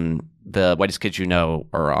the Whitest Kids You Know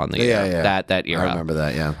are on the air. That era. I remember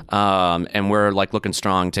that. Yeah. And we're like looking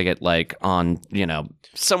strong to get like on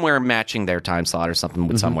somewhere matching their time slot or something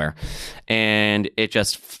with somewhere, and it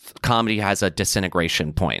just. Comedy has a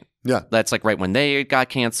disintegration point. Yeah. That's like right when they got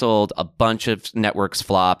canceled, a bunch of networks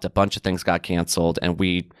flopped, a bunch of things got canceled, and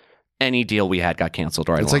any deal we had got canceled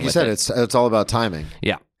right It's like you said, it's all about timing.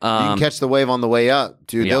 Yeah. You can catch the wave on the way up,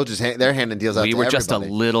 dude. Yeah. They'll just they're handing deals out to everybody. We were just a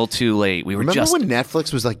little too late. Remember when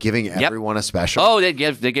Netflix was like giving everyone a special? Oh, they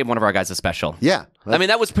gave one of our guys a special. Yeah. I mean,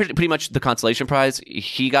 that was pretty much the consolation prize.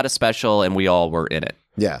 He got a special, and we all were in it.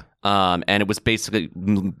 Yeah. And it was basically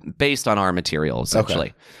based on our material, essentially.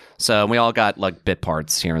 Okay. So we all got like bit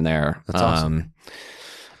parts here and there. That's awesome.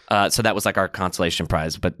 So that was like our consolation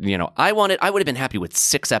prize. But I would have been happy with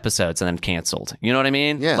 6 episodes and then canceled. You know what I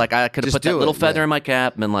mean? Yeah. Like I could have put that little feather in my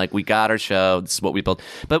cap and been like, we got our show. This is what we built.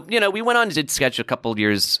 But we went on and did sketch a couple of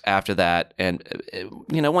years after that, and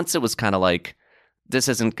once it was kind of like, this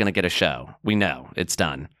isn't going to get a show. We know it's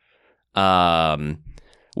done.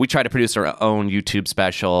 We try to produce our own YouTube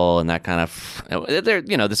special and that kind of.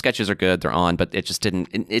 The sketches are good, they're on, but it just didn't.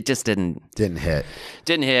 It just didn't hit.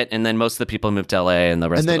 Didn't hit, and then most of the people moved to LA, and the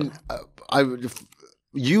rest. And then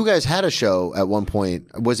you guys had a show at one point.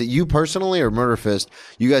 Was it you personally or Murder Fist?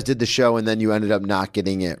 You guys did the show, and then you ended up not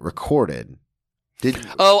getting it recorded.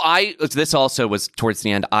 This also was towards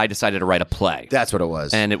the end. I decided to write a play. That's what it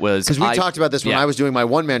was. And it was... Because we talked about this when I was doing my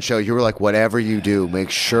one-man show. You were like, whatever you do,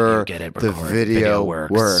 make sure the video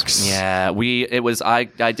works. Yeah.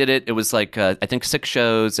 I did it. It was like, I think 6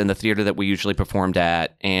 shows in the theater that we usually performed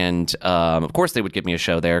at. And of course they would give me a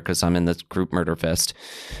show there because I'm in this group Murder Fist.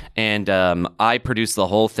 And I produced the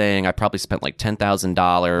whole thing. I probably spent like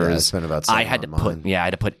 $10,000. Yeah, I spent about $7,000 I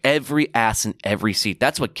had to put every ass in every seat.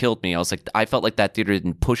 That's what killed me. I felt like that theater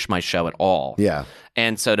didn't push my show at all. Yeah.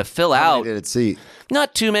 And so to fill How out... many did it seat?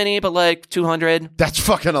 Not too many, but like 200. That's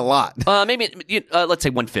fucking a lot. Maybe, let's say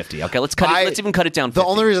 150. Okay, let's even cut it down 50. The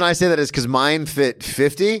only reason I say that is because mine fit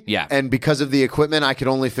 50. Yeah. And because of the equipment, I could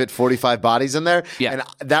only fit 45 bodies in there. Yeah.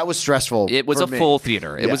 And that was stressful. It was for a me. full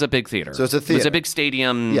theater. It was a big theater. So it's a theater. It was a big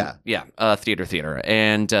stadium. Yeah. Theater.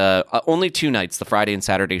 And only 2 nights, the Friday and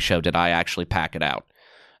Saturday show, did I actually pack it out.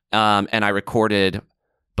 And I recorded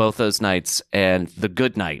both those nights, and the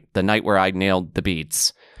good night, the night where I nailed the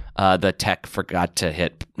beats, the tech forgot to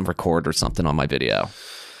hit record or something on my video.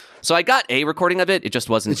 So I got a recording of it. It just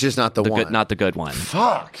wasn't. It's just not the one. Not the good one.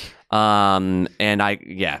 Fuck. And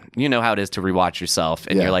you know how it is to rewatch yourself,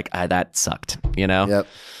 and you're like, that sucked. Yep.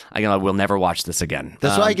 I will never watch this again.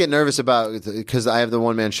 That's why I get nervous about, because I have the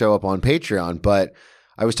one man show up on Patreon, but.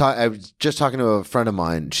 I was just talking to a friend of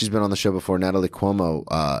mine. She's been on the show before, Natalie Cuomo,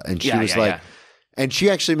 and she was like, and she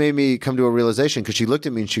actually made me come to a realization because she looked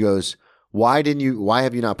at me and she goes, why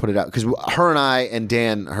have you not put it out? Because her and I and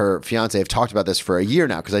Dan, her fiance, have talked about this for a year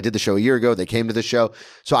now because I did the show a year ago. They came to the show.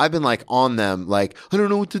 So I've been like on them, like, I don't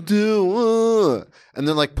know what to do. And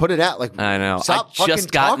then like, put it out. Like, I know. Stop I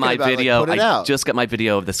just got my video. I just got my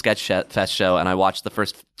video of the Sketch Fest show, and I watched the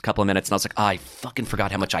first couple of minutes, and I was like, I fucking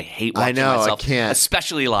forgot how much I hate watching myself. I can't.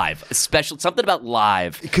 Especially live. Something about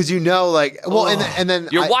live. Because and then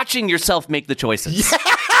you're watching yourself make the choices.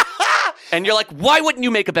 And you're like, why wouldn't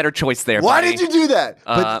you make a better choice there? Why buddy? did you do that?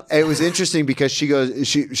 But it was interesting because she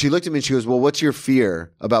looked at me and she goes, well, what's your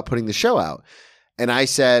fear about putting the show out? And I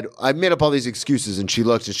said, I made up all these excuses. And she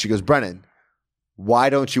looks and she goes, Brennan, why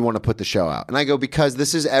don't you want to put the show out? And I go, because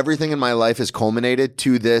this is everything in my life has culminated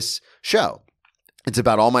to this show. It's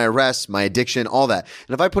about all my arrests, my addiction, all that.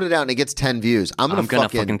 And if I put it out and it gets 10 views, I'm gonna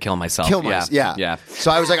fucking kill myself. Yeah.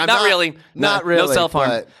 So I was like, I'm not really. Not really. No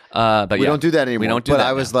self-harm. But we don't do that anymore. We don't do that. But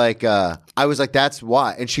I was like, that's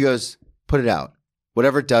why. And she goes, put it out.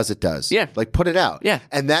 Whatever it does, it does. Yeah. Like, put it out. Yeah.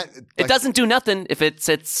 And that... it doesn't do nothing if it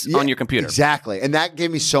sits on your computer. Exactly. And that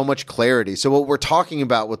gave me so much clarity. So what we're talking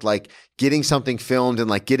about with like getting something filmed and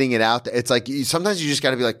like getting it out, it's like sometimes you just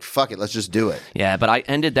got to be like, fuck it, let's just do it. Yeah, but I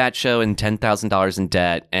ended that show in $10,000 in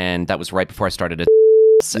debt, and that was right before I started it.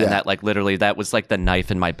 And that like literally that was like the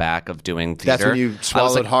knife in my back of doing theater. That's when you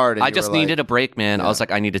swallowed hard. And I just needed a break, man. Yeah. I was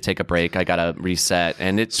like, I need to take a break. I gotta reset,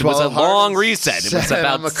 and it was a long reset. It was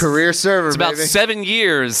about I'm a career server. It's about 7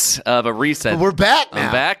 years of a reset. But we're back now.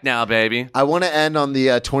 I'm back now, baby. I want to end on the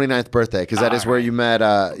 29th birthday because that is where you met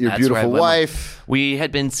your beautiful wife. We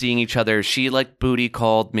had been seeing each other. She like booty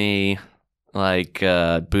called me. Like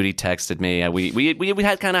booty texted me. We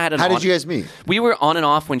had kind of had an. How did you guys meet? We were on and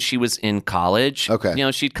off when she was in college. Okay, you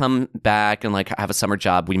know, she'd come back and like have a summer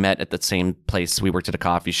job. We met at the same place. We worked at a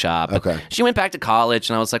coffee shop. Okay, she went back to college,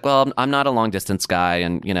 and I was like, well, I'm not a long distance guy,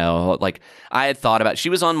 and you know, like I had thought about. She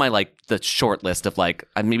was on my like the short list of like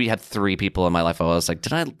I maybe had 3 people in my life. I was like,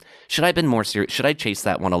 should I have been more serious? Should I chase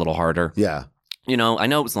that one a little harder? Yeah. You know, I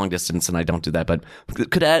know it was long distance and I don't do that, but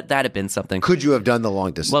could that have been something? Could you have done the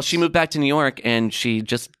long distance? Well, she moved back to New York and she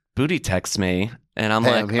just booty texts me. And I'm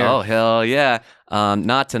like, I'm here. oh, hell yeah.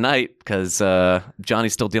 Not tonight because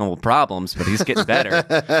Johnny's still dealing with problems, but he's getting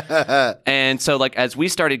better. And so, like, as we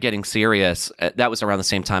started getting serious, that was around the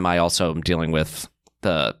same time I also am dealing with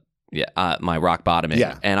my rock bottoming.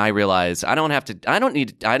 Yeah. And I realized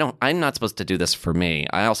I'm not supposed to do this for me.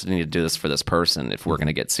 I also need to do this for this person if we're going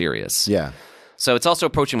to get serious. Yeah. So it's also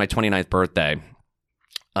approaching my 29th birthday.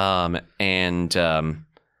 And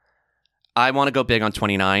I want to go big on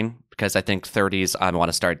 29 because I think 30s, I want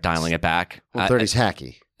to start dialing it back. Well, 30's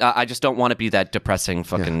hacky. I just don't want to be that depressing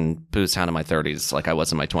fucking booze hound in my 30s like I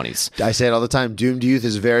was in my 20s. I say it all the time. Doomed youth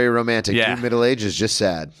is very romantic. Yeah. Doomed middle age is just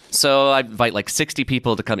sad. So I invite like 60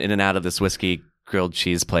 people to come in and out of this whiskey grilled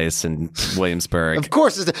cheese place in Williamsburg. Of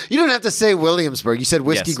course. You don't have to say Williamsburg. You said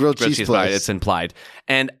whiskey grilled cheese place. It's implied.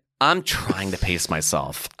 And I'm trying to pace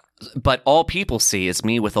myself, but all people see is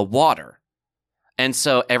me with a water. And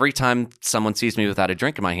so every time someone sees me without a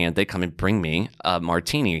drink in my hand, they come and bring me a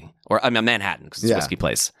martini or a Manhattan because it's a whiskey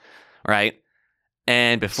place, right?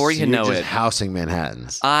 And before you know it, housing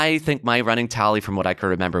Manhattans. I think my running tally from what I could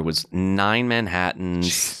remember was 9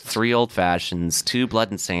 Manhattans, 3 Old Fashions, 2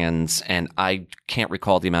 Blood and Sands, and I can't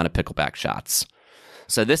recall the amount of pickleback shots.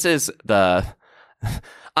 So this is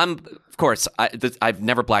of course, I've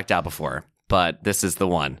never blacked out before, but this is the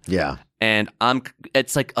one. Yeah. And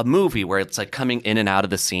it's like a movie where it's like coming in and out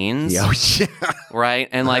of the scenes. Yeah. Right?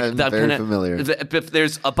 And like I'm very familiar. If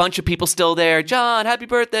there's a bunch of people still there, John, happy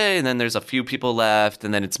birthday. And then there's a few people left.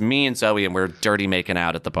 And then it's me and Zoe and we're dirty making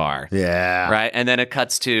out at the bar. Yeah. Right? And then it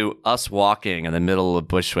cuts to us walking in the middle of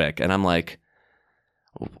Bushwick. And I'm like,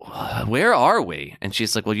 where are we? And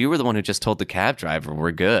she's like, well, you were the one who just told the cab driver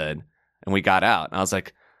we're good. And we got out. And I was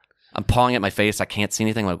like, I'm pawing at my face. I can't see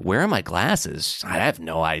anything. I'm like, where are my glasses? I have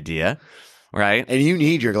no idea. Right? And you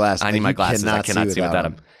need your glasses. I need my glasses. I cannot see without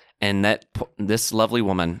them. And this lovely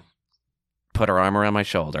woman put her arm around my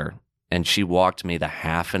shoulder and she walked me the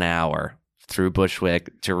half an hour through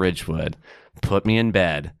Bushwick to Ridgewood, put me in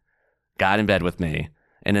bed, got in bed with me.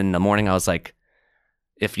 And in the morning, I was like,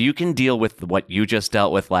 if you can deal with what you just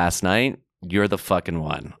dealt with last night, you're the fucking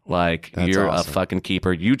one. Like, you're awesome. A fucking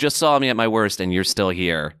keeper. You just saw me at my worst and you're still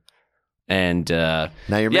here. And now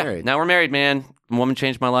you're married. Now we're married, man. A woman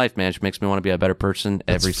changed my life, man. She makes me want to be a better person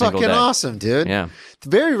every single day. That's fucking awesome, dude. Yeah.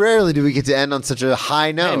 Very rarely do we get to end on such a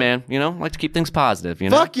high note. Hey, man. You know, I like to keep things positive. You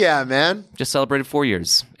know. Fuck yeah, man. Just celebrated 4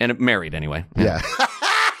 years and married anyway. Yeah.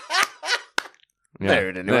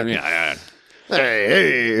 Married anyway. Yeah.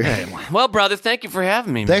 Hey. Well, brother, thank you for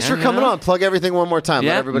having me. Thanks for coming on. Plug everything one more time.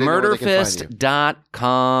 Yeah. Let everybody know where they can find you.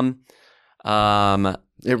 Murderfist.com.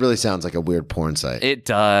 It really sounds like a weird porn site. It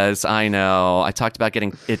does. I know. I talked about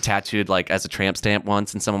getting it tattooed like as a tramp stamp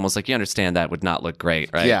once, and someone was like, "You understand that would not look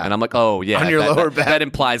great, right?" Yeah. And I'm like, "Oh yeah, On your lower back. That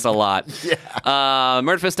implies a lot." Yeah.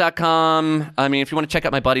 Murderfist.com. I mean, if you want to check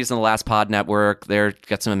out my buddies in the Last Pod Network, they're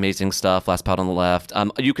got some amazing stuff. Last Pod on the Left.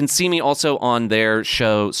 You can see me also on their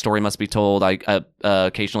show, Story Must Be Told. I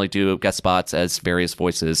occasionally do guest spots as various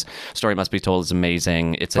voices. Story Must Be Told is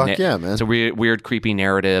amazing. It's Fuck yeah, man. It's a weird, creepy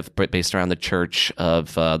narrative, but based around the Church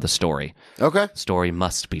of the Story. Okay. Story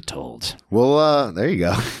must be told. Well, there you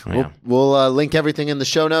go. Yeah. We'll link everything in the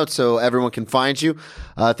show notes so everyone can find you.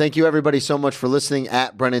 Thank you, everybody, so much for listening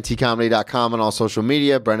at BrennanTComedy.com on all social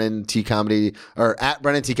media. Brennan T Comedy, or at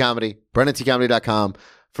Brennan T Comedy, BrennanTComedy.com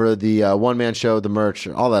for the one-man show, the merch,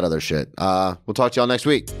 all that other shit. We'll talk to y'all next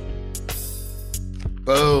week.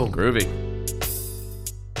 Boom. Groovy.